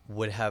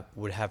would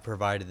have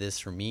provided this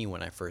for me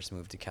when I first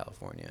moved to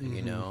California,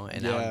 you know,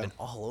 and I would have been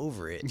all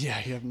over it.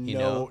 Yeah, you have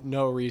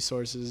no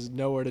resources,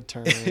 nowhere to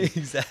turn.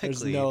 Exactly.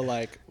 There's no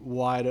like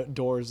wide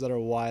doors that are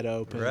wide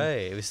open.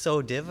 Right. It was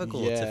so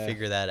difficult to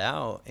figure that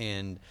out,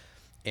 and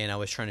I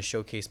was trying to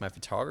showcase my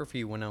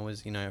photography when I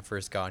was, you know, I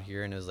first got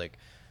here, and it was like,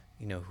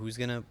 you know, who's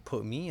gonna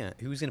put me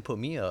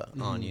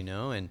on, you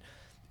know,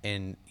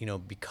 and you know,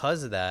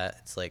 because of that,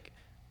 it's like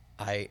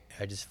I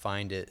just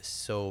find it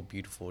so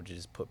beautiful to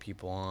just put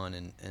people on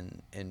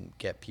and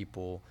get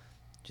people,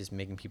 just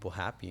making people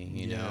happy,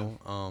 you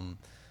know.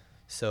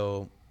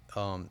 So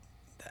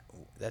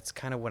that's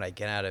kind of what I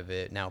get out of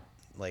it now.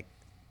 Like,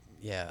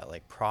 yeah,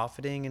 like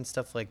profiting and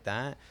stuff like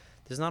that,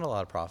 there's not a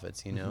lot of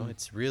profits, you know.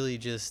 It's really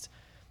just,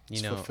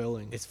 you know,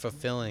 fulfilling. It's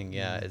fulfilling.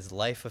 Yeah. It's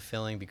life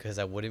fulfilling, because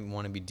I wouldn't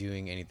want to be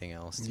doing anything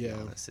else, to be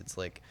honest. It's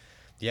like,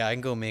 yeah, I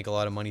can go make a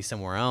lot of money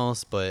somewhere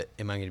else, but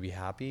am I going to be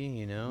happy,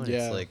 you know? And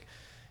it's like,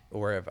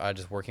 or if I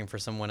just working for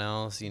someone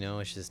else, you know,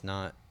 it's just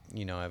not,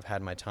 you know, I've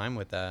had my time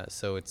with that.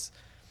 So it's,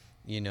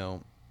 you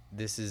know,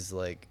 this is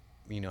like,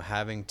 you know,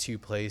 having two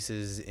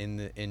places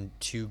in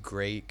two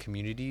great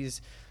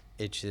communities,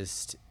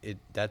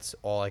 that's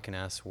all I can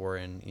ask for.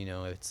 And, you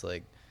know, it's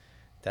like,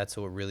 that's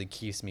what really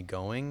keeps me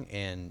going.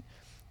 And,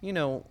 you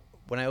know,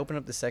 when I opened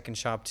up the second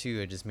shop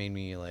too, it just made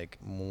me like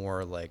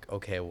more like,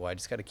 okay, well, I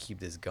just got to keep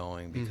this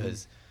going,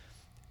 because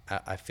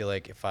I feel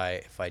like if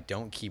I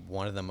don't keep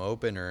one of them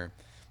open, or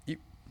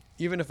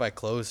even if I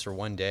close for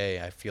one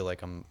day, I feel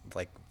like I'm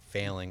like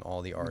failing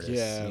all the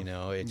artists, you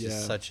know. It's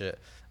just such a,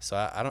 so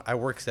I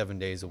work 7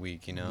 days a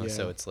week, you know.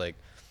 So it's like,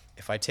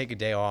 if I take a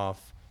day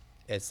off,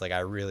 it's like I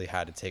really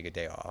had to take a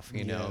day off,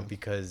 you know,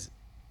 because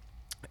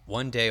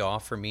one day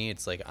off for me,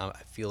 it's like I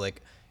feel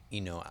like,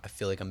 you know,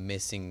 I'm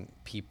missing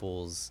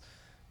people's,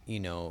 you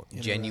know,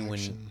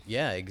 genuine,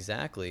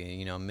 exactly,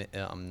 you know.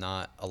 I'm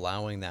not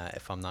allowing that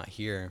if I'm not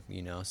here,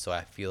 you know. So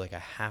I feel like I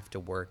have to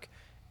work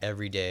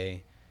every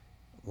day,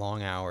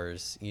 long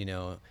hours, you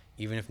know.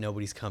 Even if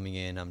nobody's coming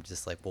in, I'm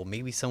just like, well,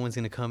 maybe someone's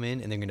gonna come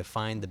in and they're gonna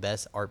find the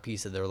best art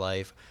piece of their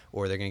life,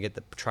 or they're gonna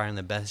try on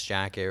the best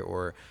jacket,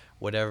 or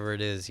whatever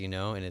it is, you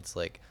know. And it's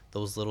like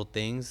those little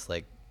things,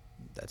 like,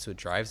 that's what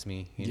drives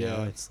me, you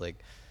know. It's like,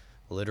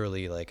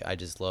 literally, like, I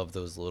just love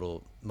those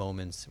little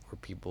moments where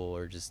people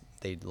are just,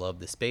 they love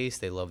the space,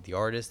 they love the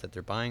artist that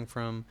they're buying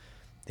from,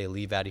 they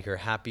leave out of here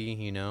happy,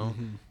 you know.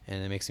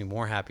 And it makes me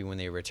more happy when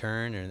they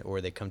return,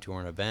 or they come to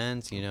our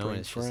events, you know. Bring and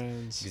it's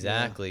friends. Just,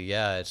 exactly,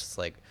 it's just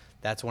like,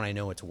 that's when I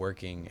know it's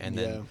working. And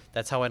then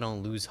that's how I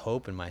don't lose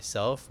hope in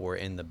myself, or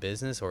in the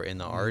business, or in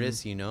the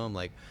artist, you know. I'm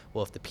like,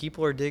 well, if the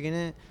people are digging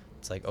it,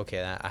 it's like,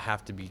 okay, I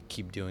have to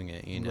keep doing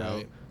it, you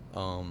know.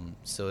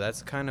 So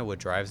that's kind of what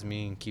drives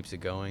me and keeps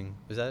it going.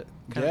 Was that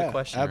kind of the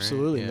question?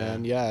 Absolutely, right?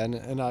 man. Yeah,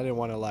 and I didn't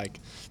want to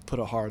like put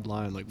a hard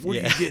line, like, what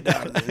do you get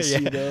out of this?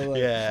 You know,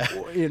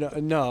 like, you know.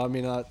 No, I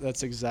mean,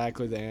 that's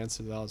exactly the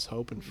answer that I was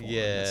hoping for. In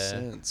a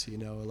sense, you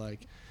know,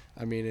 like,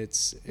 I mean,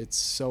 it's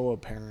so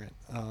apparent,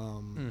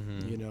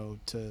 you know,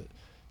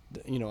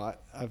 you know,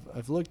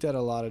 I've looked at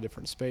a lot of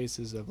different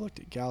spaces. I've looked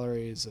at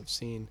galleries. I've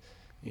seen,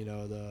 you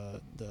know,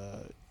 the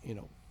you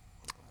know,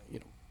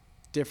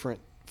 different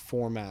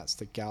formats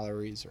that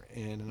galleries are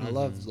in, and I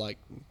love like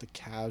the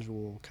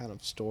casual kind of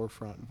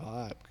storefront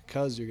vibe,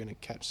 because you're going to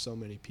catch so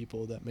many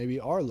people that maybe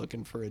are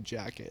looking for a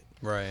jacket,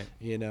 right,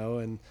 you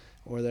know,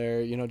 or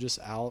they're, you know, just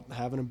out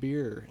having a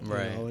beer, you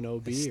know, an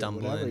OB or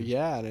whatever.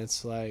 And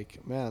it's like,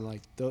 man,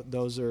 like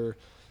those are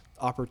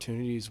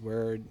opportunities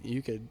where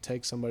you could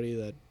take somebody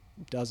that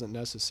doesn't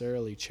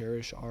necessarily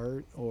cherish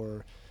art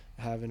or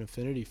have an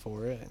affinity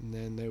for it, and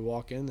then they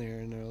walk in there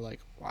and they're like,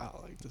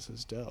 wow, like, this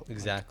is dope.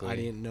 Exactly. Like, I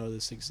didn't know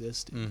this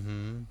existed.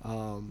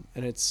 And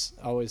it's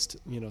always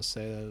you know,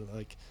 say that,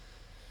 like,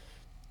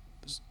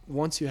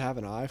 once you have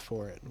an eye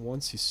for it,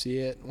 once you see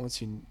it,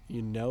 once you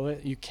know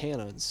it, you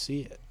can't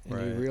unsee it. And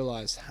you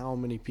realize how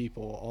many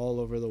people all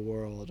over the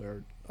world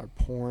are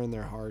pouring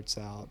their hearts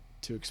out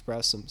to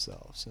express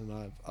themselves.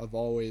 And I've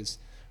always,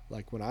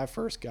 like, when I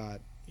first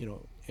got, you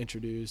know,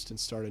 introduced and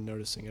started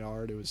noticing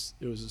art, it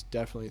was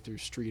definitely through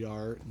street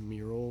art and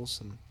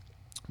murals, and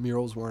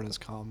murals weren't as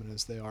common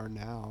as they are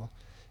now.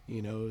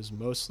 You know, it was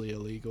mostly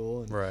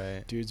illegal,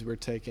 and dudes were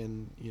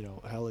taking, you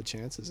know, hella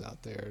chances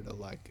out there to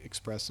like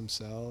express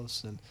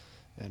themselves,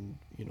 and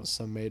you know,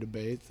 some may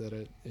debate that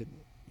it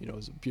you know,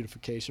 is a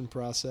beautification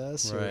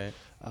process, or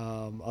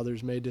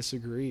others may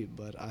disagree,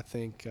 but I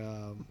think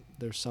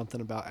there's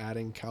something about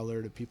adding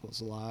color to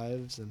people's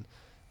lives, and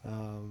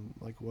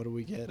like, what do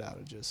we get out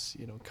of just,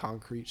 you know,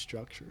 concrete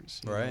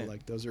structures? You know,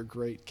 like, those are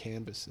great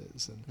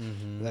canvases,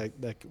 and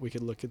that we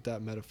could look at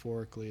that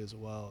metaphorically as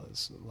well,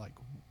 as like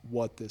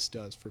what this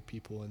does for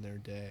people in their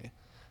day,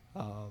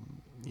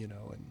 you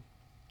know. And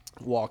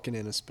walking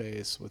in a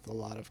space with a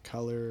lot of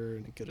color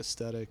and a good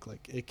aesthetic,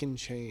 like, it can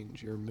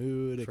change your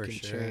mood, it can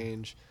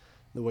change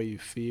the way you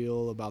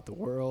feel about the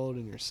world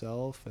and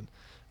yourself, and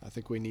I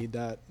think we need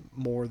that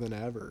more than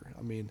ever.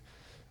 I mean,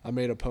 I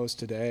made a post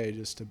today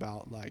just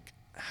about like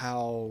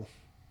how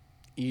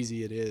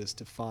easy it is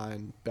to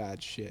find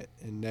bad shit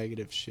and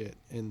negative shit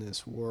in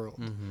this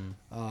world.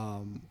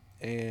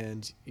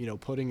 And, you know,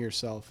 putting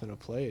yourself in a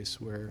place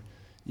where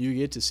you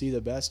get to see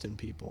the best in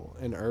people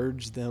and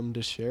urge them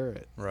to share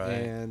it. Right.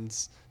 And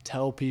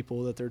tell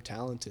people that they're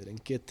talented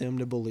and get them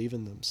to believe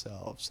in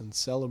themselves and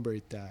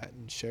celebrate that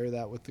and share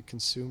that with the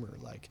consumer.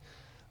 Like,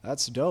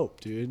 that's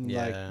dope, dude.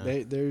 Yeah.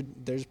 Like,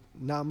 there's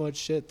not much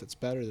shit that's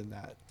better than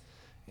that.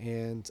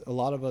 And a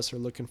lot of us are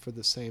looking for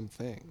the same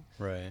thing.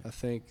 Right. I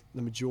think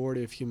the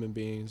majority of human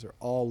beings are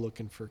all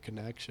looking for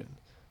connection.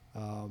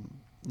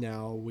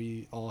 Now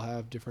we all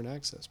have different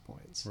access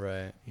points.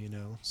 Right. You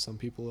know, some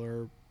people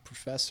are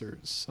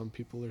professors, some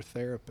people are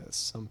therapists,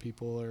 some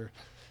people are,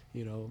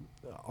 you know,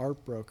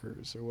 art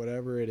brokers or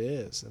whatever it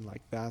is. And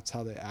like, that's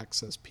how they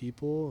access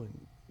people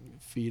and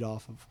feed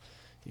off of,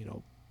 you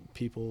know,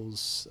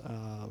 people's,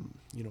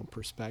 you know,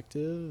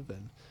 perspective.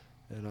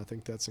 And I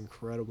think that's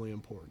incredibly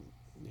important,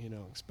 you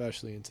know,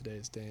 especially in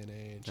today's day and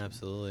age.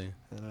 Absolutely.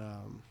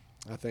 And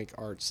I think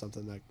art's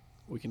something that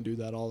we can do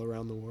that all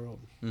around the world.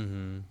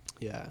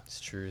 Yeah, it's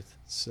truth.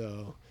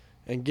 So,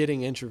 and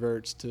getting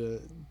introverts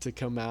to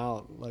come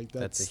out, like,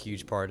 that's a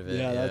huge part of it.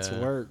 Yeah, that's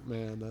work,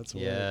 man. That's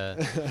work.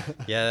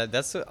 Yeah,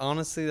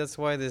 honestly that's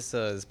why this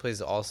place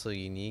is also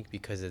unique,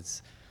 because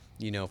it's,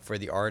 you know, for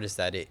the artists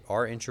that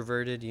are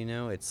introverted, you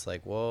know, it's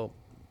like, well,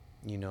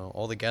 you know,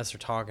 all the guests are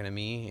talking to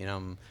me,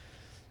 and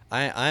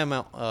I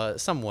am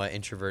somewhat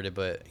introverted,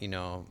 but, you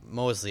know,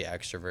 mostly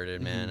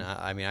extroverted, man.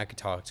 I mean, I could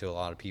talk to a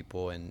lot of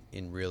people and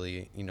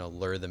really, you know,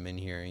 lure them in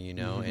here, you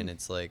know, and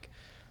it's like,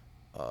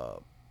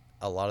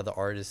 a lot of the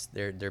artists,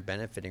 they're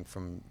benefiting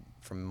from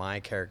my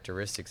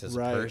characteristics as a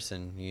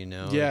person, you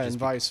know. Yeah, and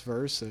vice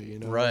versa, you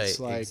know. Right, it's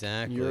like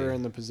exactly. You're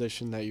in the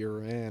position that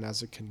you're in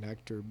as a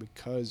connector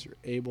because you're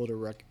able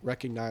to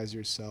recognize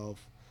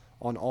yourself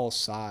on all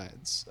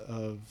sides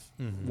of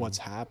what's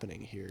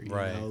happening here. You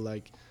know,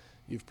 like,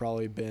 you've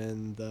probably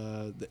been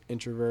the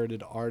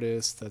introverted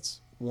artist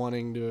that's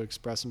wanting to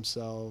express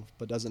himself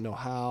but doesn't know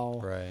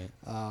how. Right.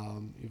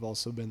 You've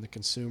also been the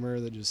consumer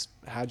that just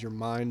had your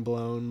mind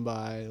blown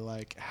by,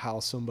 like,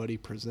 how somebody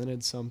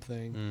presented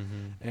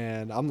something.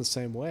 And I'm the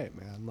same way,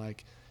 man.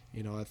 Like,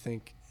 you know, I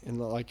think, and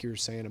like you were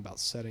saying about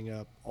setting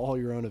up all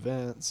your own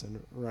events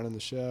and running the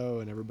show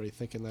and everybody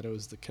thinking that it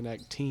was the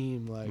Connect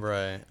team, like,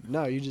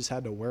 no, you just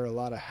had to wear a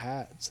lot of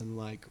hats and,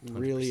 like,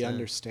 really 100%.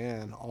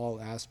 Understand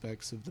all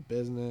aspects of the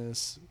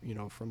business, you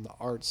know, from the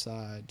art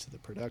side to the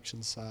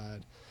production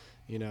side,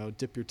 you know,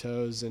 dip your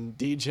toes in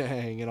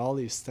DJing and all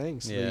these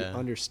things so that you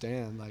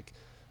understand, like,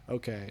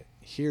 okay,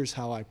 here's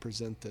how I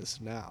present this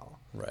now.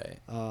 Right.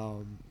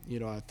 You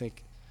know, I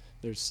think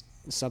there's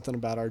something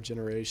about our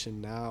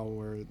generation now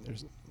where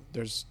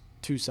there's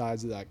two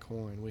sides of that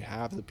coin. We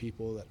have the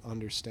people that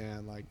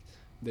understand, like,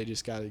 they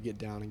just got to get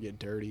down and get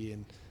dirty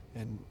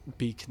and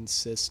be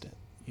consistent.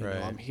 You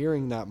know, I'm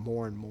hearing that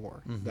more and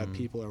more, that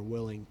people are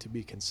willing to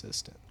be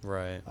consistent.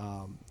 Right.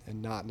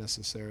 And not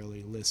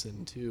necessarily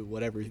listen to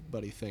what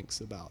everybody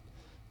thinks about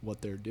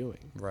what they're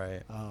doing.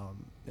 Right.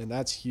 And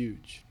that's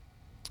huge.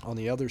 On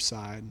the other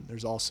side,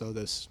 there's also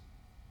this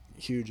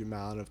huge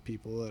amount of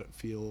people that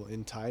feel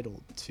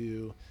entitled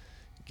to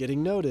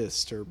getting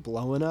noticed or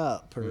blowing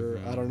up, or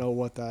I don't know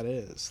what that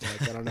is.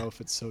 Like, I don't know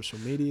if it's social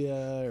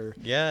media or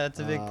that's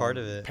a big part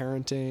of it.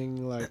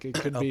 Parenting, like, it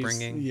could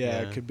upbringing, be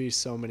it could be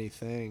so many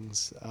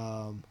things.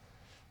 I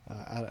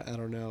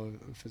don't know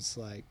if it's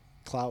like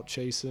clout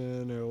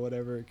chasing or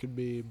whatever it could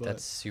be, but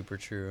that's super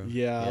true.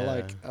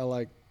 I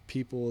like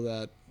people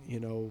that,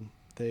 you know,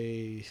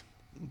 they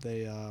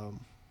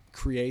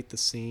create the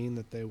scene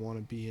that they want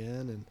to be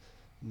in and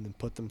then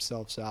put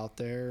themselves out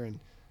there and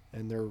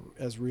they're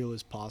as real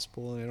as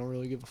possible, and they don't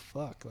really give a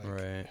fuck,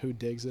 like, who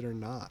digs it or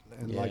not.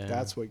 And like,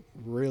 that's what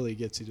really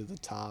gets you to the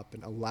top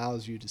and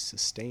allows you to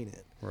sustain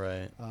it.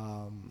 Right.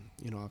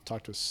 You know, I've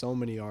talked to so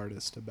many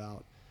artists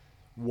about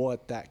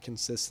what that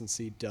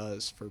consistency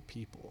does for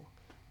people,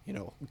 you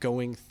know,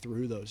 going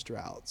through those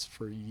droughts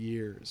for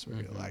years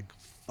where you're like,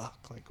 fuck,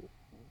 like,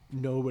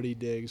 nobody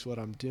digs what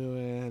I'm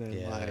doing,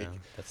 and like,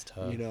 that's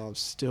tough. You know, I'm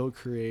still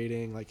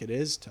creating. Like, it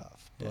is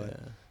tough, but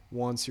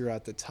once you're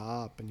at the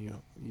top and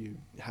you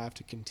have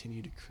to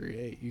continue to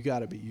create, you got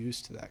to be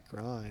used to that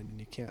grind, and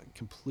you can't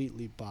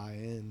completely buy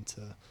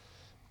into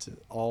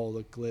all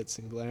the glitz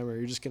and glamour.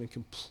 You're just going to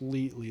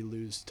completely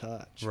lose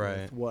touch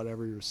with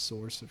whatever your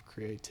source of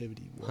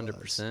creativity was.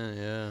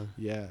 100%.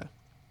 Yeah.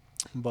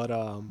 But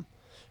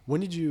when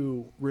did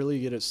you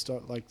really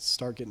start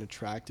getting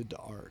attracted to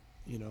art?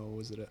 You know,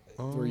 was it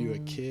were you a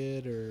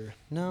kid or?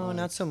 No, like,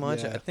 not so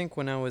much. I think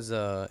when I was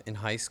in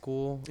high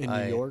school in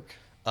New York.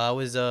 I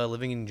was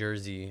living in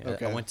Jersey.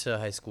 Okay. I went to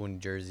high school in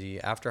Jersey.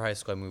 After high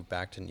school, I moved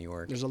back to New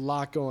York. There's a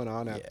lot going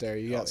on out there.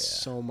 You got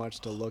so much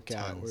to look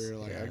at where you're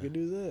like, I could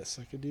do this,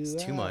 I could do that.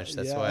 It's too much.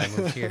 That's why I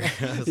moved here.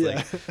 I was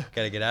like,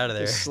 gotta get out of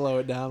there. Just slow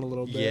it down a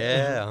little bit.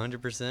 Yeah,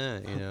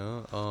 100%. You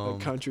know,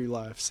 country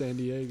life, San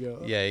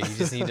Diego. Yeah, you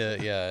just need to.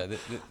 Yeah,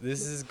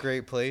 this is a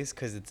great place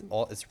because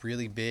it's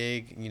really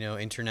big. You know,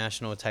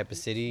 international type of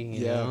city.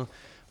 You know,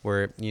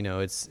 where, you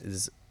know,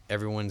 it's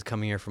everyone's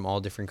coming here from all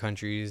different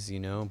countries, you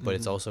know, but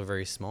it's Mhm. also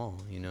very small,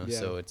 you know. Yeah.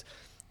 So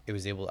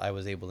I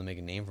was able to make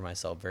a name for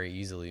myself very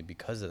easily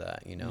because of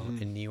that, you know.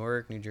 Mhm. In New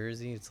York, New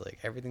Jersey, it's like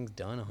everything's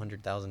done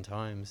 100,000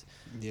 times,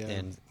 Yeah.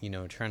 and you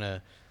know, trying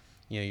to,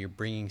 you know, you're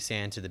bringing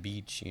sand to the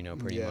beach, you know,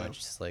 pretty Yeah. much.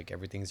 It's like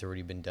everything's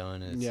already been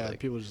done, and it's Yeah, like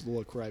people just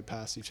look right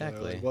past each other.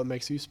 Exactly. Like, what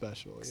makes you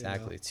special?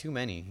 exactly too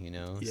many, you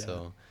know. Yeah.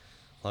 So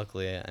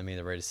luckily, I made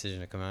the right decision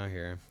to come out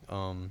here.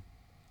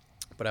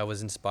 But I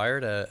was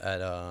inspired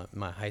at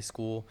my high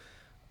school.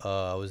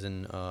 I was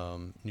in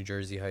New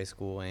Jersey high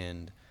school,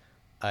 and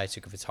I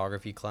took a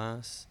photography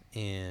class,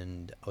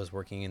 and I was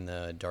working in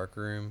the dark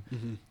room,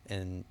 Mm-hmm.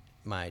 and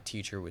my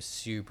teacher was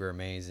super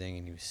amazing,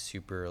 and he was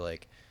super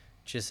like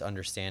just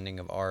understanding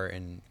of art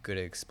and good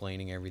at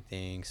explaining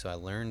everything. So I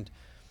learned,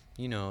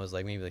 you know, I was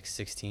like maybe like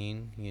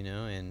 16, you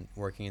know, and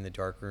working in the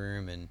dark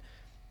room and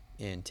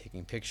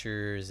taking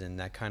pictures, and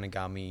that kind of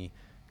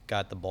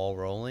got the ball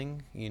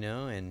rolling, you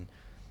know. And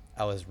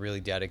I was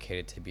really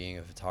dedicated to being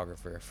a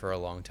photographer for a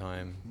long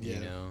time, Yeah.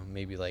 you know,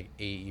 maybe like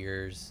 8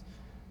 years.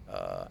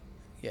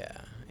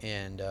 Yeah.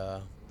 And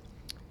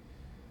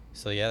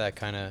so yeah, that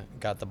kind of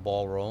got the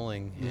ball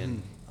rolling. Mhm.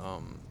 And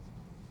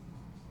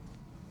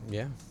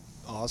yeah.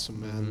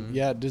 Awesome, man. Mhm.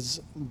 Yeah.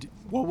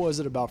 What was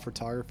it about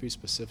photography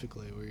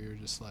specifically where you're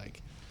just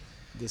like,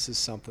 this is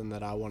something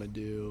that I want to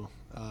do?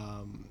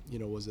 You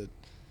know, was it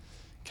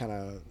kind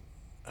of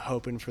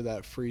hoping for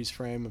that freeze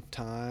frame of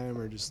time,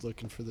 or just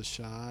looking for the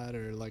shot,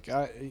 or like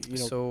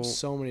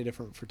so many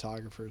different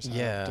photographers have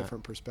Yeah.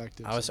 different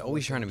perspectives. I was of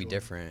always what trying they to be enjoy.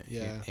 different.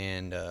 Yeah.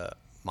 And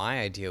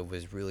my idea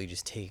was really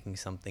just taking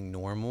something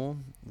normal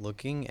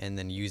looking and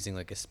then using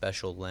like a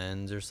special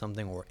lens or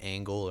something, or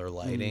angle or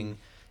lighting,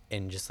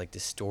 and just like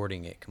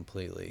distorting it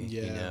completely,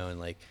 you Yeah. know, and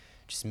like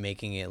just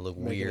making it look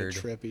Making weird.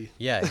 it trippy.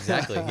 Yeah,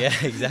 exactly. Yeah,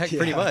 exactly.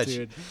 Pretty Yeah, much.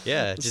 dude.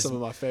 Yeah. That's Just some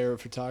of my favorite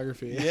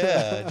photography.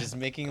 yeah, just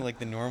making like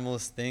the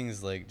normalest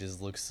things like just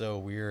look so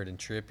weird and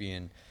trippy.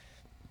 And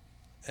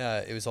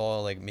it was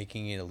all like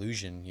making an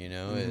illusion, you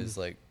know. It was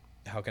like,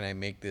 how can I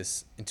make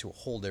this into a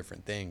whole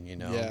different thing, you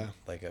know? Yeah.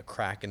 Like a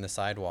crack in the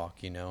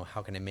sidewalk, you know.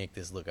 How can I make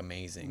this look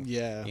amazing?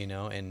 Yeah. You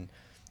know. And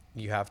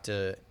you have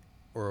to,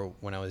 or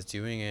when I was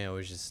doing it, I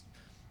was just,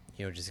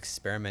 you know, just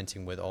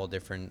experimenting with all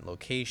different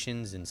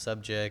locations and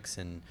subjects,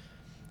 and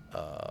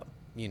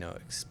you know,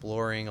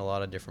 exploring a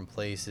lot of different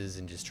places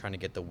and just trying to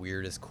get the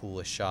weirdest,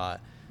 coolest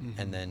shot.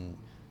 And then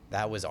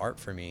that was art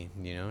for me,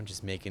 you know,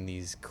 just making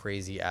these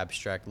crazy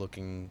abstract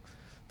looking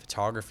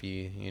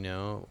photography, you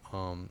know,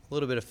 a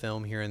little bit of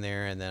film here and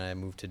there. And then I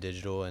moved to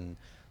digital, and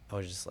I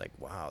was just like,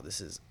 wow,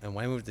 and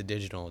when I moved to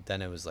digital,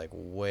 then it was like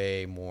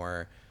way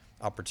more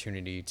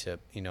opportunity to,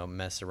 you know,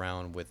 mess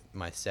around with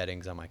my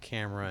settings on my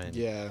camera and,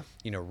 Yeah.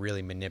 you know,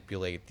 really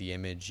manipulate the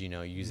image, you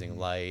know, using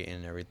light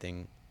and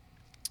everything.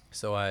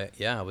 So I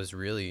was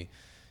really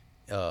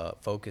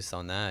focused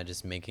on that,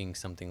 just making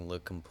something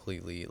look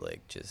completely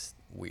like just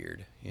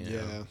weird, you know.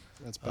 Yeah,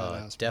 that's badass.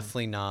 Man.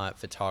 Definitely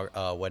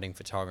not wedding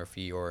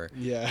photography or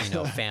Yeah. you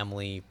know,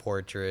 family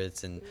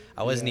portraits, and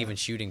I wasn't Yeah. even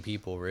shooting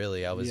people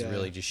really. I was Yeah.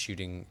 really just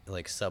shooting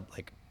like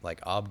like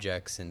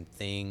objects and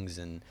things,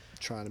 and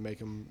Trying to make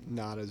them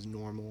not as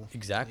normal.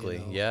 exactly,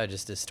 you know? yeah,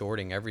 just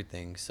distorting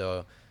everything.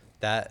 So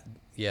that,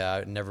 yeah,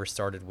 I never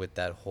started with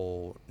that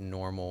whole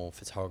normal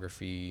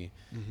photography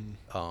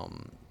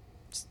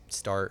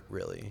start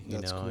really, you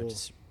That's know. cool.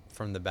 Just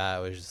from the bat, I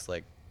was just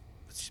like,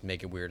 let's just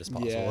make it weird as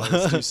possible. Yeah,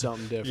 let's do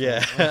something different. Yeah,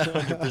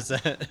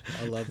 100%.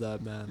 I love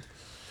that, man.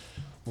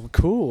 Well,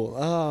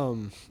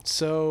 cool.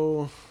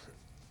 So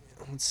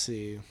let's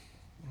see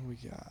what we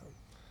got.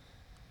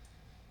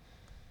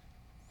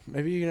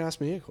 Maybe you can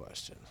ask me a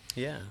question.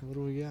 Yeah. What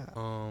do we got?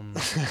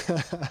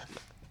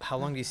 How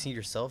long do you see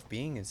yourself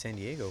being in San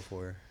Diego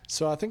for?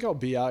 So I think I'll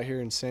be out here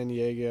in San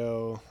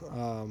Diego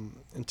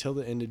until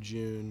the end of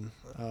June.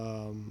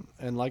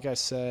 And like I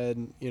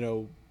said, you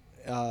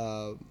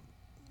know,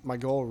 my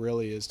goal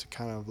really is to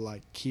kind of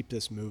like keep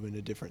this moving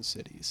to different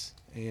cities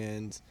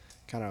and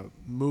kind of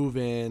move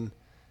in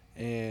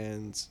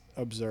and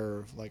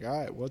observe, like, all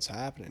right, what's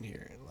happening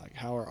here? Like,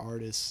 how are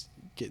artists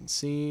getting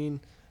seen?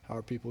 How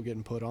are people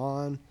getting put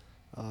on?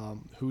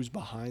 Who's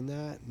behind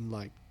that? And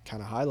like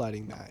kind of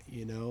highlighting that,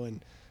 you know,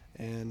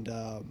 and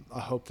I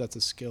hope that's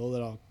a skill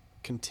that I'll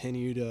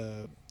continue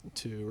to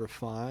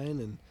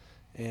refine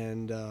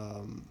and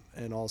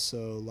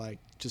also like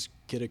just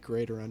get a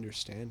greater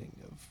understanding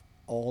of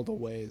all the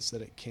ways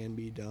that it can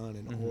be done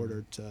in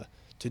order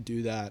to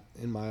do that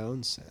in my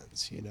own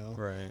sense, you know.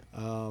 Right.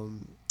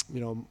 You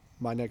know,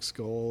 my next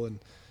goal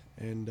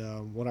and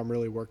what I'm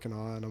really working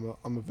on,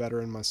 I'm a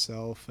veteran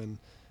myself, and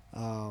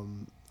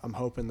I'm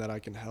hoping that I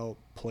can help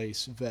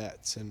place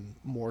vets in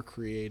more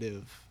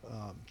creative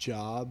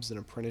jobs and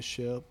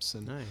apprenticeships,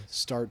 and Nice.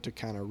 start to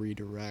kind of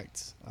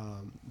redirect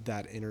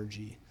that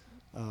energy,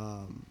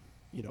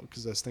 you know,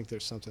 because I think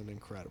there's something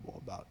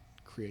incredible about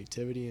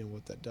creativity and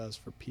what that does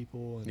for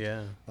people. And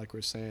Yeah. like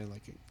we're saying,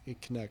 like it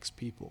connects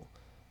people.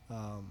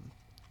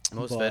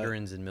 Most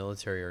veterans in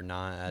military are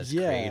not as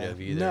creative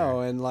either.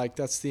 No, and like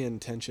that's the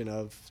intention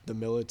of the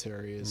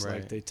military is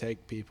like they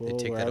take people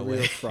wherever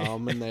you're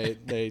from and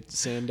they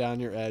sand down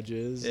your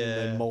edges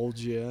and they mold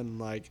you. And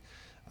like,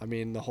 I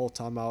mean, the whole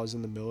time I was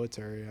in the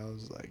military, I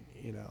was like,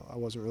 you know, I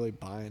wasn't really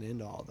buying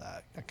into all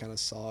that. I kind of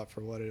saw it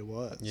for what it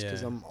was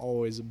because I'm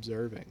always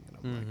observing. And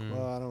I'm like,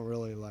 well, I don't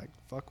really like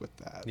fuck with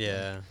that.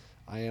 Yeah. Like,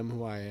 I am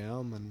who I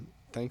am, and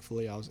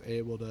thankfully I was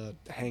able to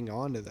hang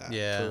on to that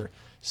for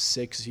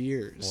 6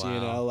 years, you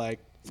know, like,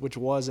 which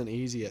wasn't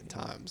easy at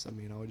times. I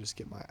mean, I would just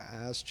get my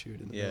ass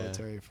chewed in the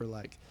military for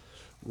like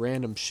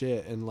random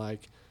shit, and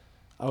like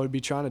I would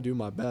be trying to do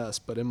my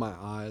best, but in my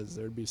eyes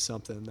there'd be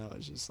something that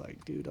was just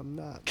like, dude, I'm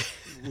not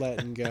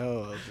letting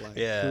go of like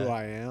who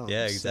I am.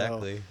 Yeah,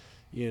 exactly. So,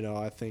 you know,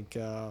 I think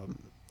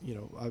you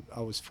know,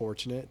 I was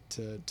fortunate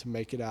to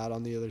make it out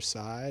on the other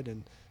side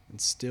and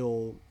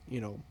still, you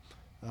know,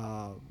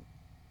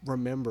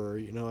 remember,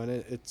 you know, and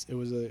it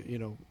was a, you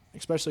know,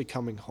 especially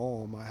coming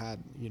home, I had,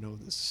 you know,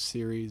 this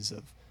series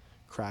of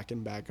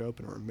cracking back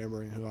open and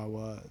remembering who I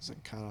was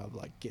and kind of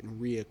like getting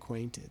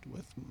reacquainted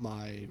with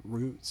my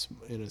roots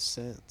in a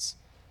sense.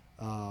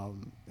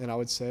 And I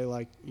would say,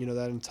 like, you know,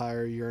 that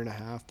entire year and a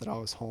half that I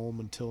was home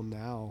until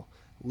now,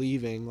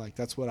 leaving, like,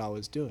 that's what I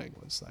was doing,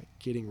 was like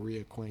getting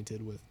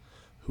reacquainted with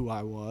who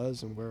I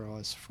was and where I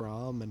was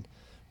from and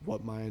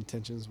what my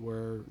intentions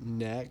were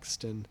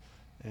next, and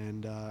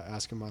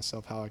asking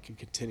myself how I could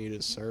continue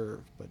to serve,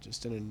 but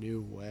just in a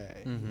new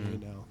way, you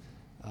know.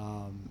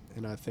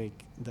 And I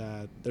think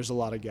that there's a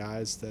lot of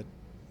guys that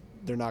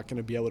they're not going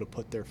to be able to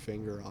put their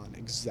finger on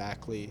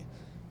exactly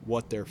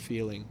what they're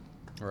feeling,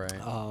 right?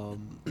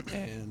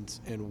 And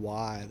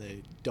why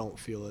they don't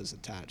feel as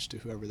attached to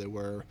whoever they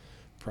were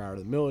prior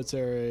to the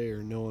military,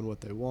 or knowing what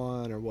they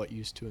want or what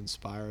used to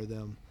inspire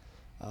them.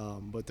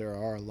 But there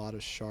are a lot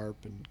of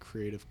sharp and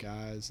creative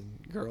guys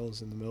and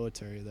girls in the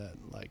military that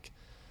like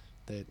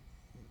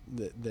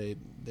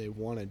they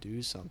want to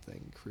do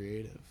something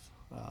creative,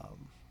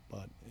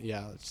 but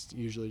yeah, it's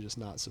usually just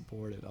not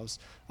supported. I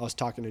was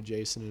talking to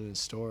Jason in his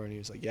store, and he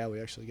was like, yeah,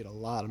 we actually get a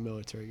lot of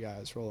military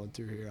guys rolling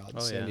through here out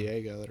in San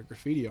Diego that are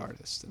graffiti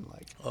artists, and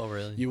like, oh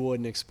really, you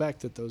wouldn't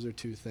expect that those are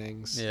two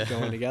things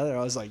going together.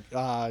 I was like,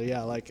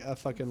 yeah, like I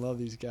fucking love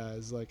these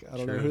guys. Like, I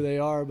don't know who they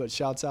are, but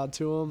shouts out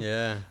to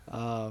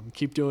them.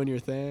 Keep doing your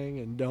thing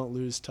and don't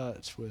lose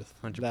touch with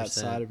 100%. That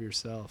side of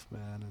yourself,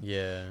 man.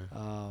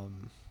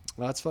 And,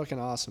 well, that's fucking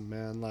awesome,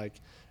 man.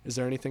 Like, is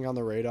there anything on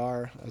the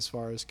radar as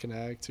far as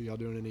Connect? Are y'all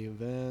doing any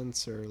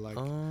events, or like,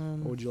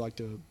 what would you like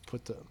to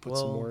put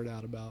some word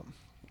out about?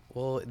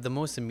 Well, the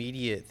most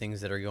immediate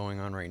things that are going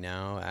on right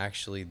now,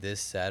 actually,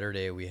 this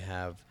Saturday we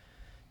have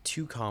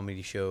 2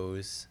 comedy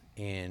shows,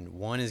 and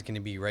one is going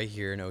to be right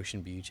here in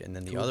Ocean Beach, and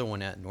then the other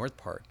one at North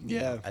Park.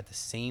 Yeah. At the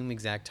same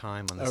exact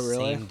time on the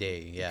same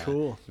day. Yeah.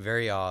 Cool.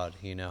 Very odd,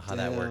 you know, how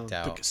that worked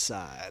out. Pick a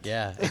side.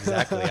 Yeah,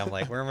 exactly. I'm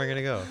like, where am I going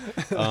to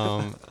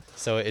go?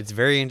 So it's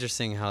very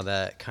interesting how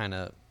that kind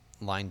of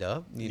lined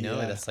up, you know.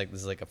 That's like,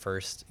 this is like a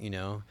first, you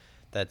know,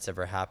 that's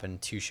ever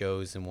happened. 2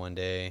 shows in one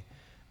day.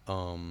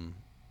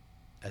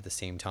 At the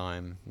same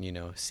time, you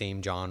know,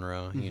 same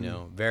genre, you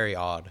know, very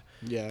odd.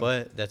 Yeah.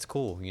 But that's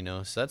cool, you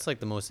know. So that's like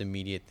the most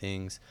immediate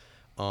things.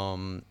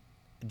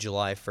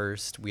 July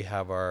 1st, we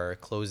have our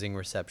closing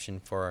reception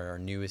for our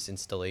newest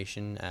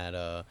installation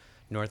at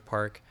North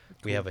Park. Cool.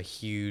 We have a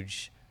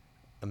huge,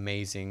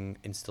 amazing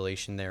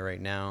installation there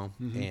right now,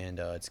 and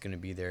it's going to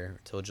be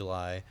there till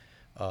July.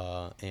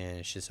 And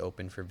it's just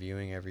open for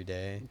viewing every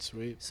day.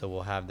 Sweet. So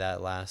we'll have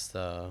that last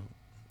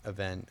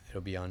event. It'll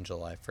be on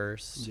July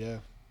 1st. Yeah.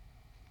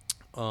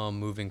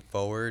 Moving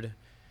forward,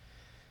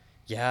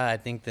 I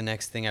think the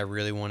next thing I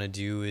really want to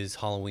do is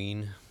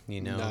Halloween,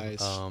 you know.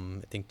 Nice. I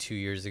think 2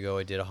 years ago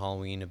I did a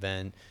Halloween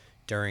event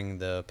during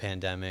the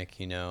pandemic,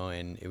 you know,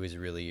 and it was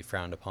really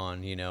frowned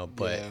upon, you know,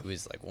 but it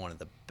was like one of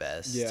the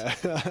best. Yeah.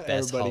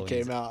 Best Everybody Halloweens.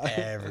 came out.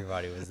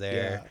 Everybody was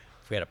there.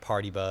 We had a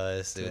party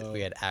bus.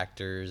 We had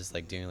actors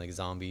like doing like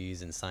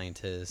zombies and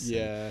scientists.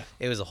 Yeah. And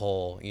it was a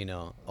whole, you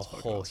know,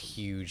 awesome.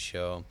 Huge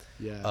show.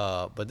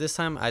 Yeah. But this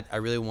time I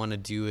really want to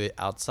do it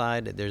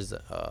outside. There's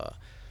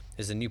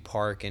a new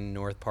park in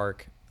North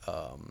Park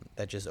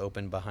that just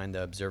opened behind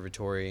the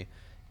observatory.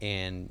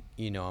 And,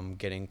 you know, I'm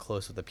getting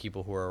close with the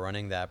people who are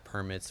running that,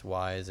 permits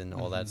wise and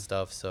all that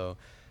stuff. So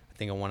I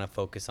think I want to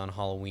focus on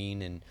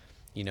Halloween and,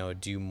 you know,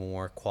 do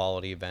more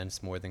quality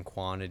events more than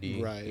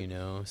quantity, right? You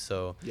know,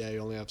 so yeah, you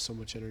only have so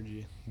much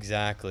energy.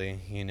 Exactly,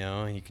 you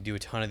know, you can do a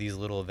ton of these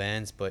little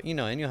events, but you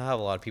know, and you'll have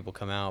a lot of people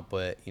come out,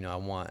 but you know, I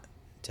want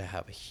to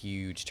have a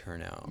huge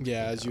turnout.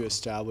 Yeah, as you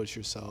establish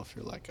yourself,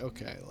 you're like,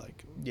 okay,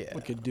 like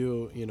we could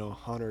do, you know,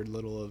 100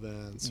 little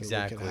events,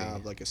 exactly. Or we could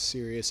have like a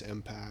serious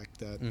impact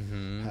that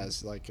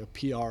has like a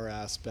PR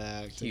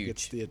aspect, huge. And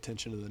gets the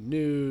attention of the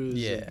news.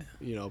 Yeah, and,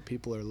 you know,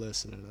 people are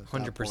listening. At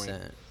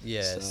 100%.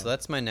 Yeah, so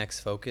that's my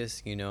next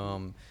focus. You know,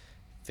 I'm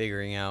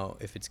figuring out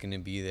if it's going to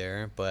be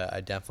there, but I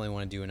definitely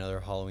want to do another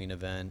Halloween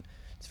event.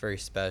 It's very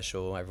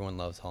special. Everyone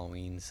loves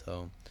Halloween,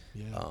 so.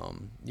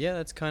 Yeah.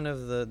 That's kind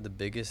of the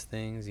biggest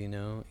things, you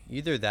know,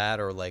 either that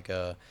or like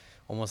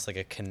almost like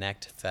a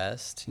Connect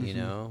Fest, you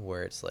know,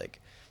 where it's like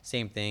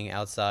same thing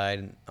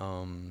outside,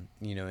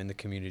 you know, in the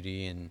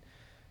community, and,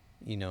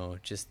 you know,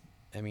 just,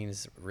 I mean,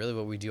 it's really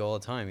what we do all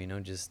the time, you know,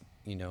 just,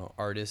 you know,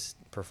 artists,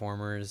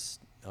 performers,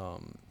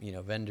 you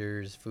know,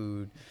 vendors,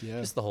 food,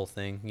 just the whole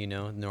thing, you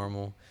know,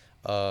 normal,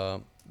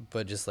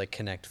 but just like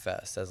Connect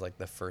Fest as like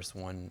the first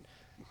one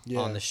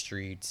on the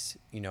streets,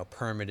 you know,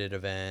 permitted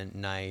event,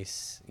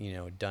 nice, you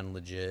know, done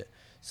legit.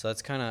 So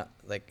that's kind of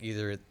like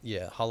either,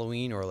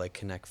 Halloween or like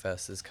Connect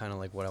Fest is kind of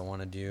like what I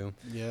want to do,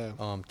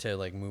 to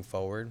like move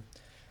forward.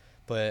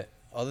 But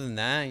other than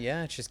that,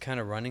 it's just kind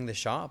of running the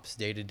shops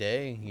day to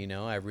day. You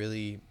know, I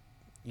really,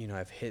 you know,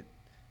 I've hit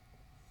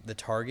the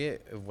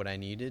target of what I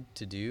needed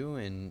to do,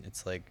 and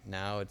it's like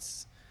now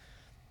it's,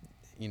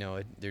 you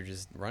know, they're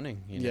just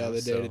running, you know.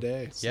 The day to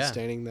day,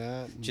 sustaining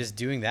that. Just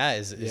doing that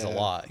is a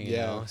lot, you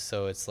know.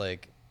 So it's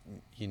like,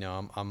 you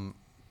know, I'm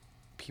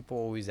people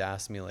always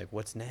ask me like,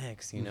 what's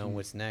next? You know,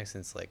 what's next?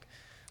 And it's like,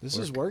 this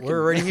is working.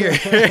 We're already here.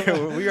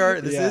 We are.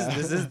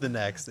 This is the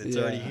next. It's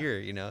already here.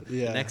 You know,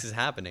 the next is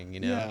happening. You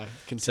know,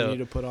 continue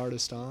to put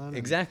artists on.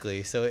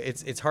 Exactly. So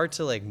it's hard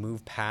to like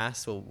move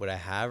past what I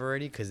have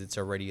already, because it's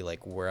already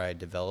like where I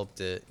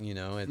developed it. You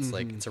know, it's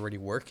like it's already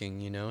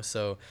working. You know,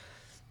 so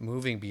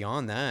moving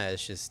beyond that,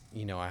 it's just,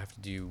 you know, I have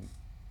to do.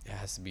 It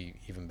has to be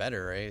even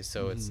better, right?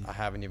 So it's I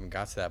haven't even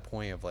got to that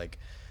point of like,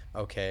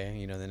 okay,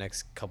 you know, the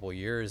next couple of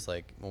years,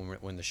 like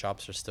when the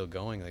shops are still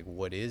going, like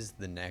what is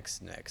the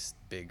next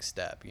big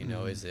step? You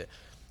know, is it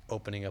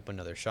opening up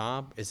another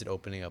shop? Is it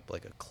opening up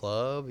like a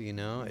club? You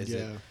know, is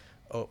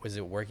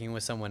it working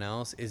with someone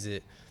else? Is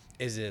it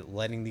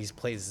letting these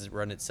places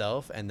run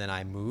itself, and then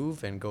I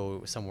move and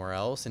go somewhere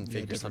else and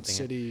figure something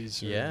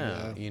cities?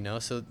 You know,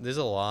 so there's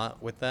a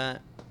lot with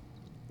that,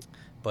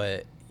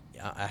 but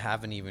I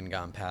haven't even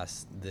gotten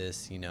past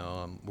this. You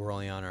know, we're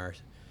only on our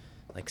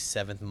like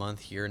 7th month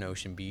here in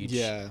Ocean Beach.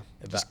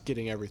 Just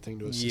getting everything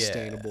to a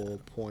sustainable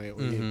point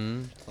where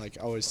you, like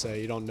I always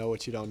say, you don't know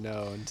what you don't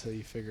know until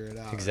you figure it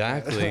out.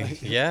 Exactly.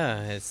 Right?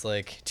 It's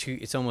like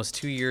it's almost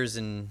 2 years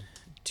in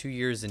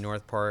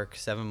North Park,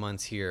 7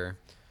 months here.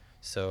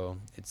 So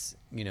it's,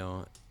 you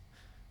know,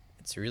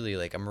 it's really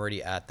like I'm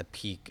already at the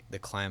peak, the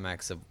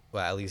climax of,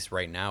 well, at least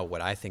right now,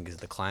 what I think is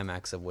the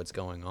climax of what's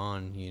going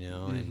on, you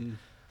know. And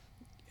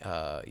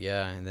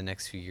in the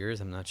next few years,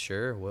 I'm not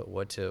sure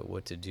what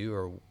to do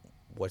or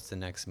what's the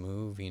next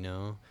move, you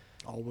know.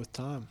 All with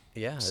time.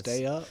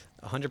 Stay up.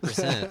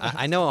 100%.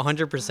 I know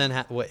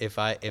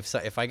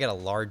 100%. If I get a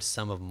large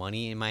sum of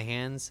money in my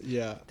hands,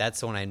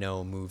 that's when I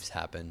know moves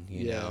happen.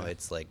 You know,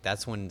 it's like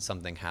that's when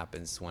something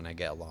happens, when I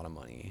get a lot of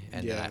money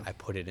and I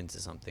put it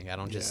into something. I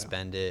don't just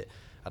spend it.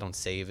 I don't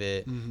save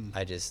it.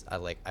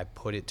 I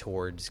put it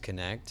towards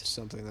Connect.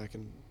 Something that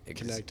can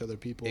connect other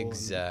people.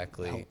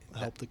 Exactly. And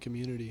help the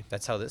community.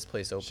 That's how this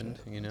place opened.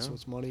 You know. That's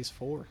what money's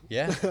for.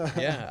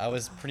 I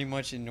was pretty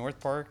much in North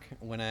Park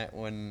when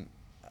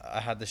I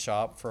had the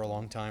shop for a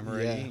long time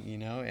already. You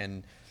know,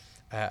 and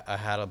I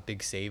had a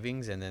big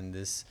savings, and then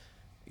this,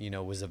 you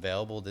know, was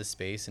available, this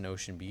space in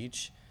Ocean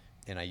Beach,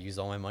 and I used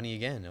all my money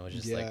again. I was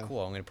just like, cool,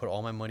 I'm gonna put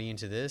all my money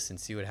into this and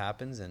see what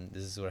happens, and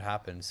this is what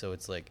happened. So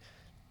it's like,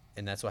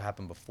 and that's what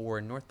happened before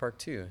in North Park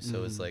too.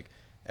 So it's like,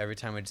 every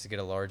time I just get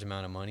a large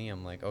amount of money,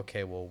 I'm like,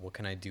 okay, well, what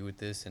can I do with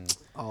this? And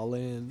all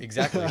in.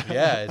 Exactly.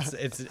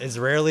 It's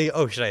rarely,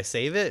 oh, should I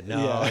save it?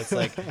 No, it's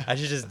like I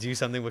should just do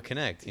something with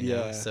Connect, you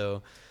know?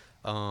 So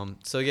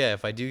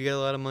if I do get a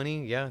lot of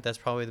money, that's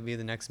probably to be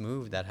the next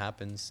move that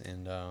happens.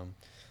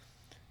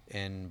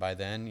 And by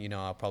then, you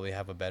know, I'll probably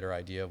have a better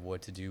idea of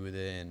what to do with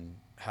it and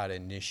how to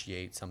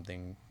initiate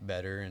something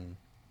better. And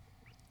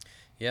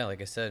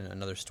like I said,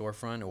 another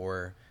storefront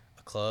or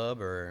a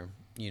club or,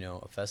 you know,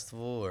 a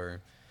festival or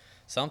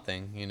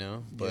something, you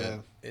know,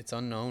 but it's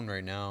unknown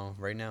right now.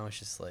 Right now, it's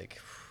just like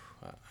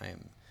I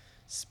am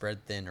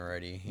spread thin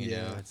already. You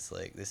know, it's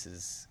like this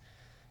is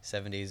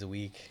 7 days a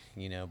week.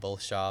 You know,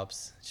 both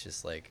shops. It's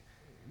just like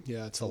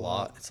it's a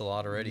lot. It's a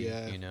lot already.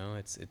 You know,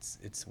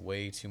 it's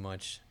way too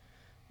much.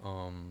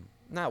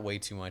 Not way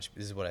too much.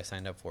 This is what I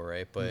signed up for,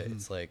 right? But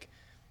it's like,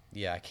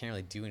 I can't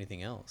really do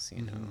anything else.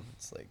 You know,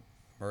 it's like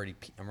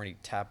I'm already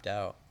tapped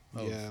out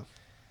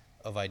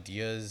of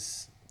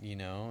ideas. You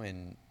know,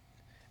 and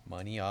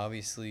money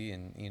obviously,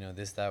 and you know,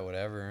 this, that,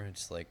 whatever.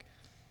 It's like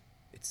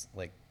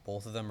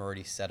both of them are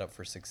already set up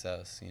for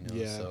success, you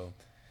know. So,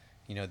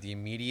 you know, the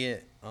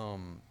immediate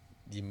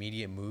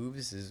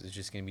moves is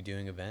just going to be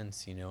doing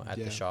events, you know, at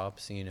the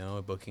shops, you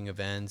know, booking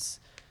events,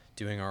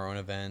 doing our own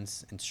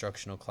events,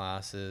 instructional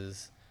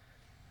classes,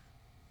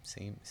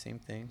 same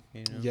thing,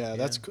 you know.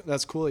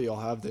 That's cool that y'all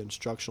have the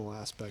instructional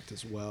aspect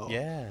as well.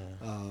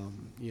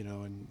 You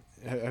know, and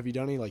have you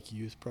done any like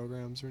youth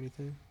programs or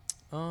anything?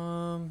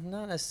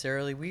 Not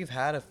necessarily. We've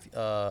had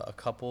a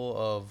couple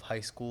of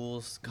high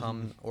schools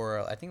come,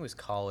 or I think it was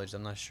college.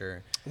 I'm not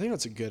sure. I think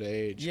that's a good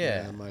age.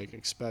 Man. Like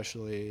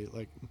especially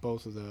like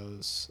both of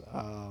those.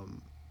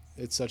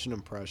 It's such an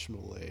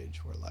impressionable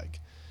age where like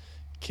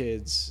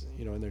kids,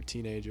 you know, and they're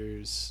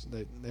teenagers,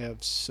 they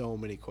have so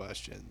many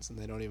questions and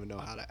they don't even know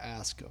how to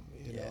ask them,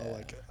 you know,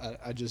 like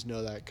I just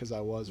know that because I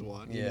was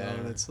one, you know,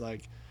 and it's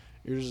like,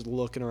 you're just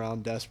looking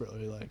around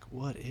desperately like,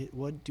 what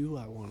do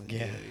I want to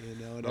do, you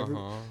know,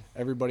 and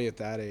everybody at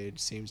that age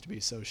seems to be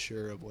so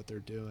sure of what they're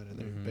doing, and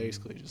they're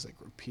basically just like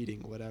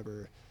repeating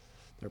whatever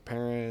their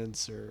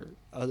parents or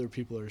other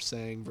people are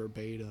saying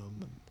verbatim,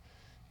 and,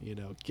 you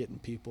know, getting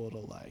people to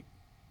like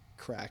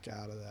crack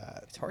out of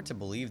that. It's hard to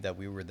believe that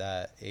we were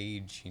that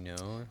age, you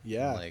know?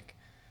 Yeah. Like,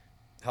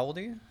 how old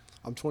are you?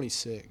 I'm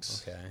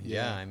 26. Okay.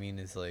 Yeah. I mean,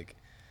 it's like,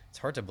 it's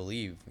hard to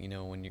believe, you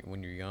know, when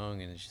you're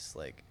young, and it's just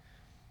like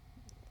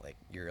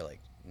you're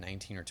like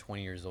 19 or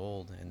 20 years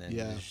old, and then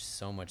there's just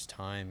so much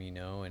time, you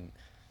know, and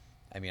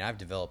I mean, I've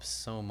developed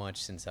so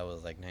much since I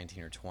was like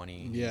 19 or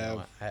 20. Yeah. You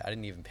know? I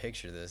didn't even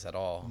picture this at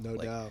all. No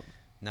doubt.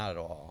 Not at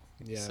all.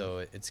 Yeah.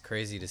 So it's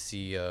crazy to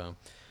see, you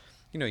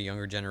know,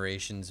 younger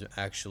generations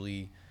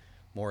actually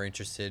more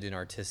interested in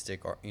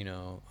artistic, you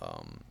know,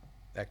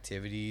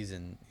 activities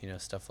and, you know,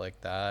 stuff like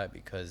that,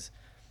 because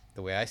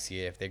the way I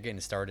see it, if they're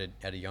getting started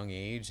at a young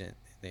age and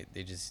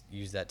they just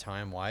use that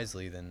time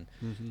wisely, then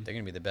they're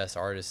going to be the best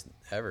artists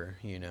ever,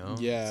 you know?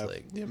 Yeah, it's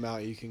like, the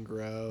amount you can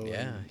grow.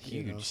 Yeah, and,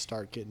 huge. You know,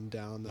 start getting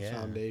down the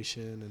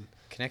foundation. And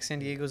Connect San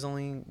Diego's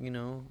only, you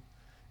know,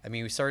 I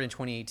mean, we started in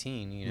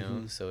 2018, you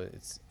know, so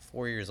it's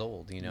 4 years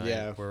old, you know,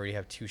 and we already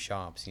have 2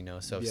 shops, you know,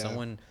 so if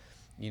someone,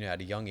 you know,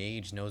 at a young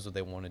age knows what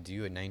they want to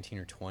do at 19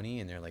 or 20,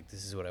 and they're like,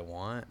 this is what I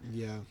want.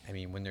 Yeah. I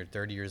mean, when they're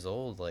 30 years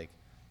old, like,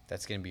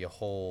 that's going to be a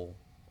whole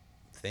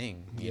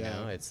thing, you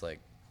know? It's like,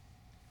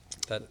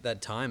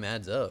 that time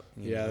adds up.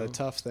 You know? The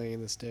tough thing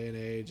in this day and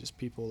age is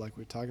people, like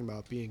we're talking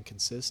about, being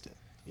consistent,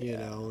 you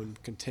know,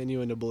 and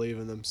continuing to believe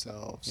in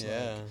themselves.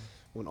 Yeah. Like,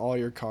 when all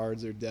your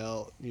cards are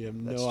dealt, you have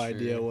no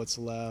idea what's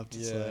left.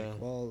 It's like,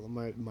 well,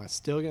 am I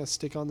still going to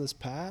stick on this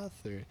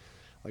path, or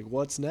like,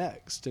 what's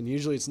next? And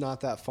usually it's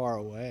not that far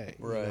away.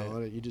 Right. You know?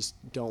 You just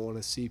don't want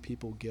to see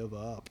people give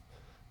up.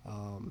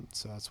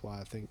 So that's why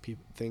I think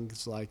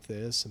things like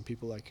this and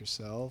people like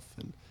yourself,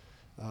 and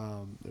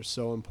they're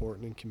so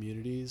important in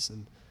communities,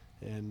 and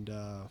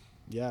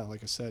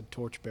like I said,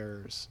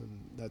 torchbearers, and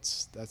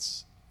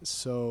that's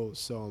so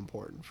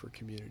important for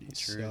communities.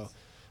 So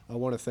I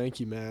want to thank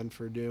you, man,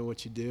 for doing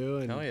what you do,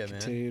 and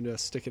continue to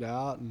stick it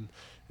out,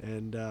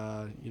 and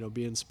you know,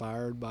 be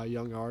inspired by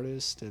young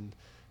artists, and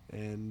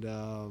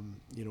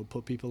you know,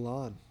 put people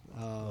on.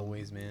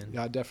 Always, man.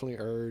 Yeah, I definitely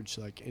urge,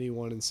 like,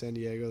 anyone in San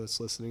Diego that's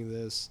listening to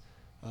this,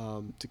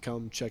 to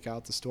come check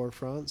out the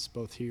storefronts,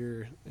 both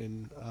here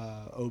in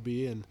OB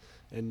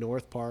and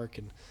North Park,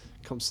 and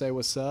come say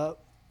what's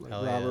up. Like,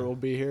 Robert will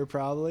be here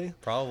probably.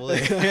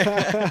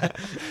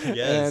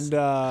 Yes.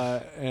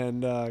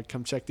 And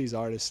come check these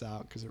artists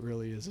out, because it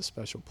really is a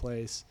special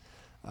place.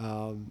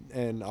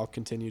 And I'll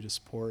continue to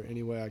support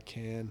any way I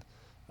can.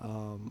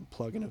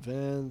 Plug-in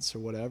events or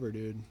whatever,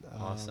 dude.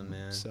 Awesome,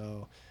 man.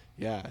 So,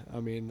 yeah, I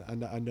mean,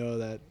 I know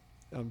that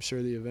I'm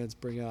sure the events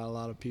bring out a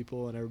lot of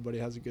people and everybody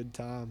has a good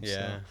time. Yeah.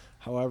 So,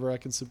 however I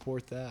can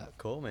support that.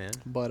 Cool, man.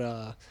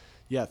 But,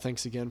 yeah,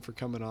 thanks again for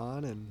coming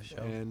on,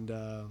 and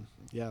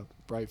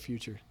bright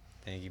future.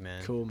 Thank you,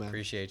 man. Cool, man.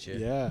 Appreciate you.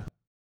 Yeah.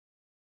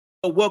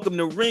 Welcome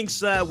to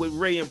Ringside with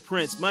Ray and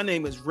Prince. My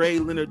name is Ray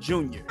Leonard Jr.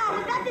 Is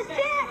that the set?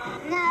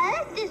 No,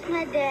 that's just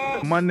my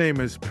dad. My name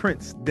is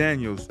Prince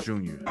Daniels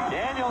Jr.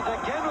 Daniels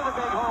again with a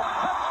big home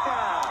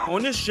touchdown.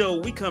 On this show,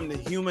 we come to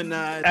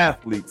humanize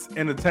athletes,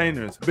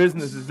 entertainers,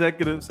 business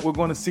executives. We're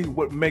going to see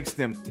what makes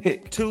them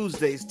tick.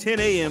 Tuesdays, 10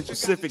 a.m.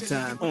 Pacific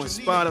time on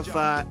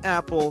Spotify,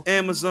 Apple,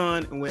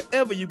 Amazon, and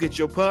wherever you get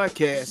your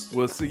podcasts.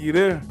 We'll see you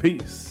there.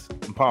 Peace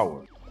and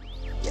power.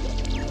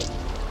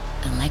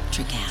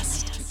 Electricast.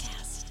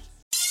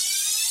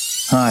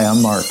 Hi,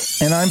 I'm Mark.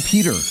 And I'm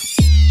Peter.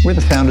 We're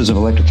the founders of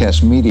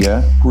Electricast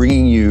Media,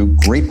 bringing you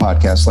great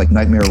podcasts like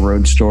Nightmare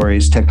Road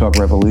Stories, Tech Talk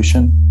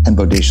Revolution, and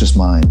Bodacious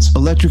Minds.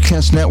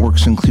 Electricast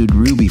networks include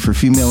Ruby for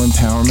female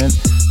empowerment,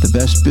 the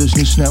Best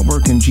Business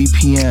Network, and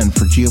GPN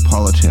for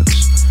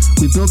geopolitics.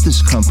 We built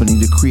this company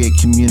to create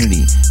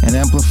community and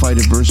amplify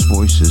diverse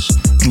voices,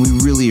 and we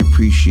really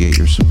appreciate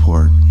your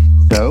support.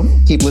 So,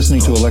 keep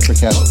listening to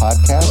Electricast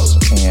podcasts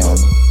and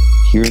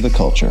hear the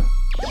culture.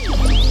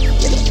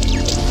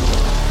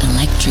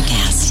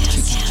 Electricast.